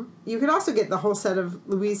 Mm-hmm. You could also get the whole set of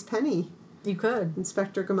Louise Penny. You could.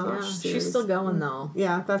 Inspector Gamache series. She's still going, though.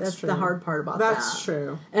 Yeah, that's true. The hard part about that. That's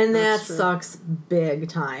true. And that sucks big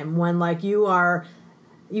time. When, like, you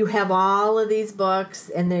have all of these books,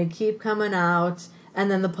 and they keep coming out, and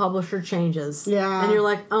then the publisher changes. Yeah. And you're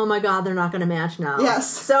like, oh my God, they're not going to match now. Yes.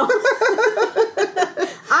 So,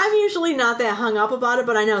 I'm usually not that hung up about it,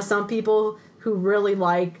 but I know some people who really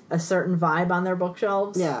like a certain vibe on their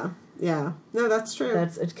bookshelves. Yeah. Yeah. No, that's true.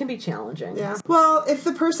 It can be challenging. Yeah. Well, if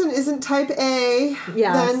the person isn't type A,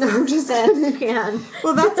 then I'm just kidding. You can.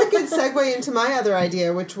 Well, that's a good segue into my other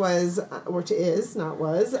idea, which is,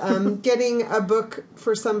 getting a book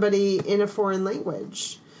for somebody in a foreign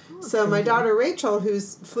language. So my daughter Rachel,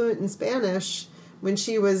 who's fluent in Spanish, when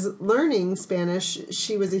she was learning Spanish,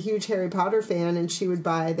 she was a huge Harry Potter fan, and she would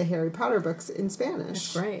buy the Harry Potter books in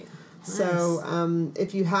Spanish. That's great. Nice. So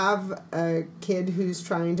if you have a kid who's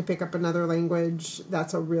trying to pick up another language,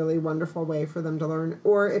 that's a really wonderful way for them to learn.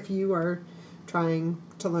 Or if you are trying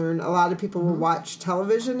to learn, a lot of people will watch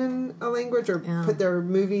television in a language or put their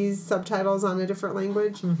movies subtitles on a different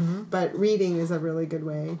language. But reading is a really good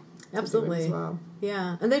way. Absolutely. To do it as well.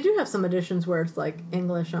 Yeah. And they do have some editions where it's like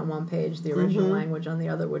English on one page, the original language on the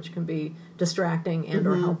other, which can be distracting and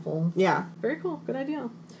or helpful. Yeah. Very cool. Good idea.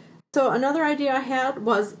 So another idea I had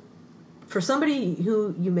was, for somebody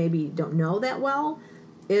who you maybe don't know that well,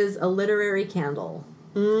 is a literary candle.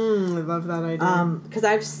 I love that idea. Because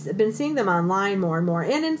I've been seeing them online more and more,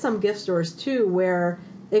 and in some gift stores too, where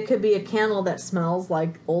it could be a candle that smells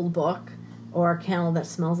like old book, or a candle that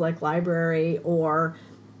smells like library, or,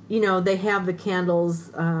 they have the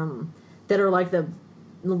candles that are like the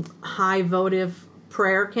high votive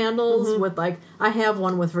prayer candles with I have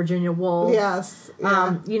one with Virginia Woolf. Yes.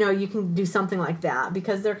 Yeah. You can do something like that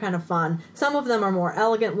because they're kind of fun. Some of them are more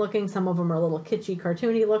elegant looking. Some of them are a little kitschy,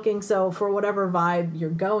 cartoony looking. So for whatever vibe you're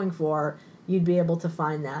going for, you'd be able to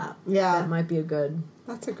find that. Yeah. That might be a good...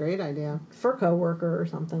 That's a great idea. For a coworker or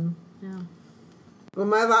something. Yeah. Well,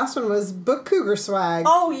 my last one was Book Cougar swag.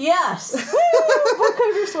 Oh, yes! Woo! Book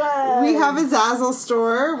Cougar swag! We have a Zazzle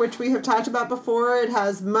store, which we have talked about before. It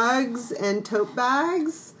has mugs and tote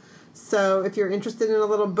bags. So if you're interested in a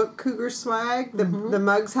little Book Cougar swag, the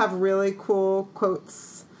mugs have really cool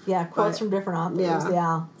quotes. Yeah, quotes from different authors.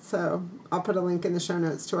 Yeah. So I'll put a link in the show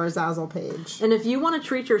notes to our Zazzle page. And if you want to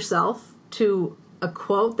treat yourself to a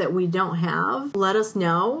quote that we don't have, let us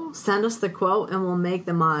know. Send us the quote, and we'll make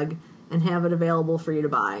the mug and have it available for you to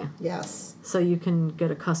buy. Yes. So you can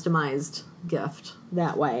get a customized gift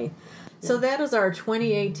that way. Yeah. So that is our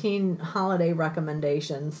 2018 holiday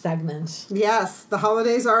recommendation segment. Yes, the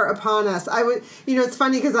holidays are upon us. It's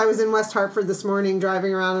funny because I was in West Hartford this morning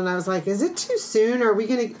driving around, and I was like, is it too soon?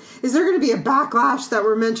 Is there going to be a backlash that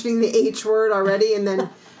we're mentioning the H word already? And then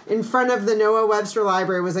in front of the Noah Webster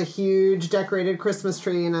Library was a huge decorated Christmas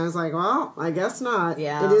tree, and I was like, well, I guess not.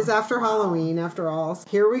 Yeah. It is after Halloween, after all.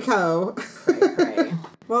 Here we go. Pray.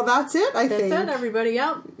 Well, that's it, I think. That's it, everybody.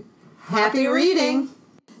 Yep. Happy reading.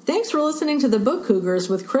 Thanks for listening to the Book Cougars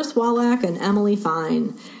with Chris Wallach and Emily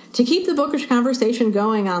Fine. To keep the bookish conversation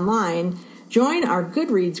going online, join our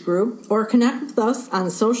Goodreads group or connect with us on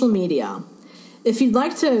social media. If you'd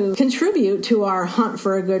like to contribute to our hunt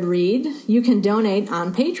for a good read, you can donate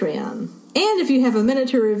on Patreon. And if you have a minute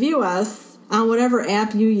to review us on whatever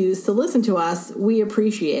app you use to listen to us, we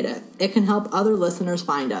appreciate it. It can help other listeners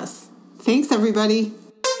find us. Thanks, everybody.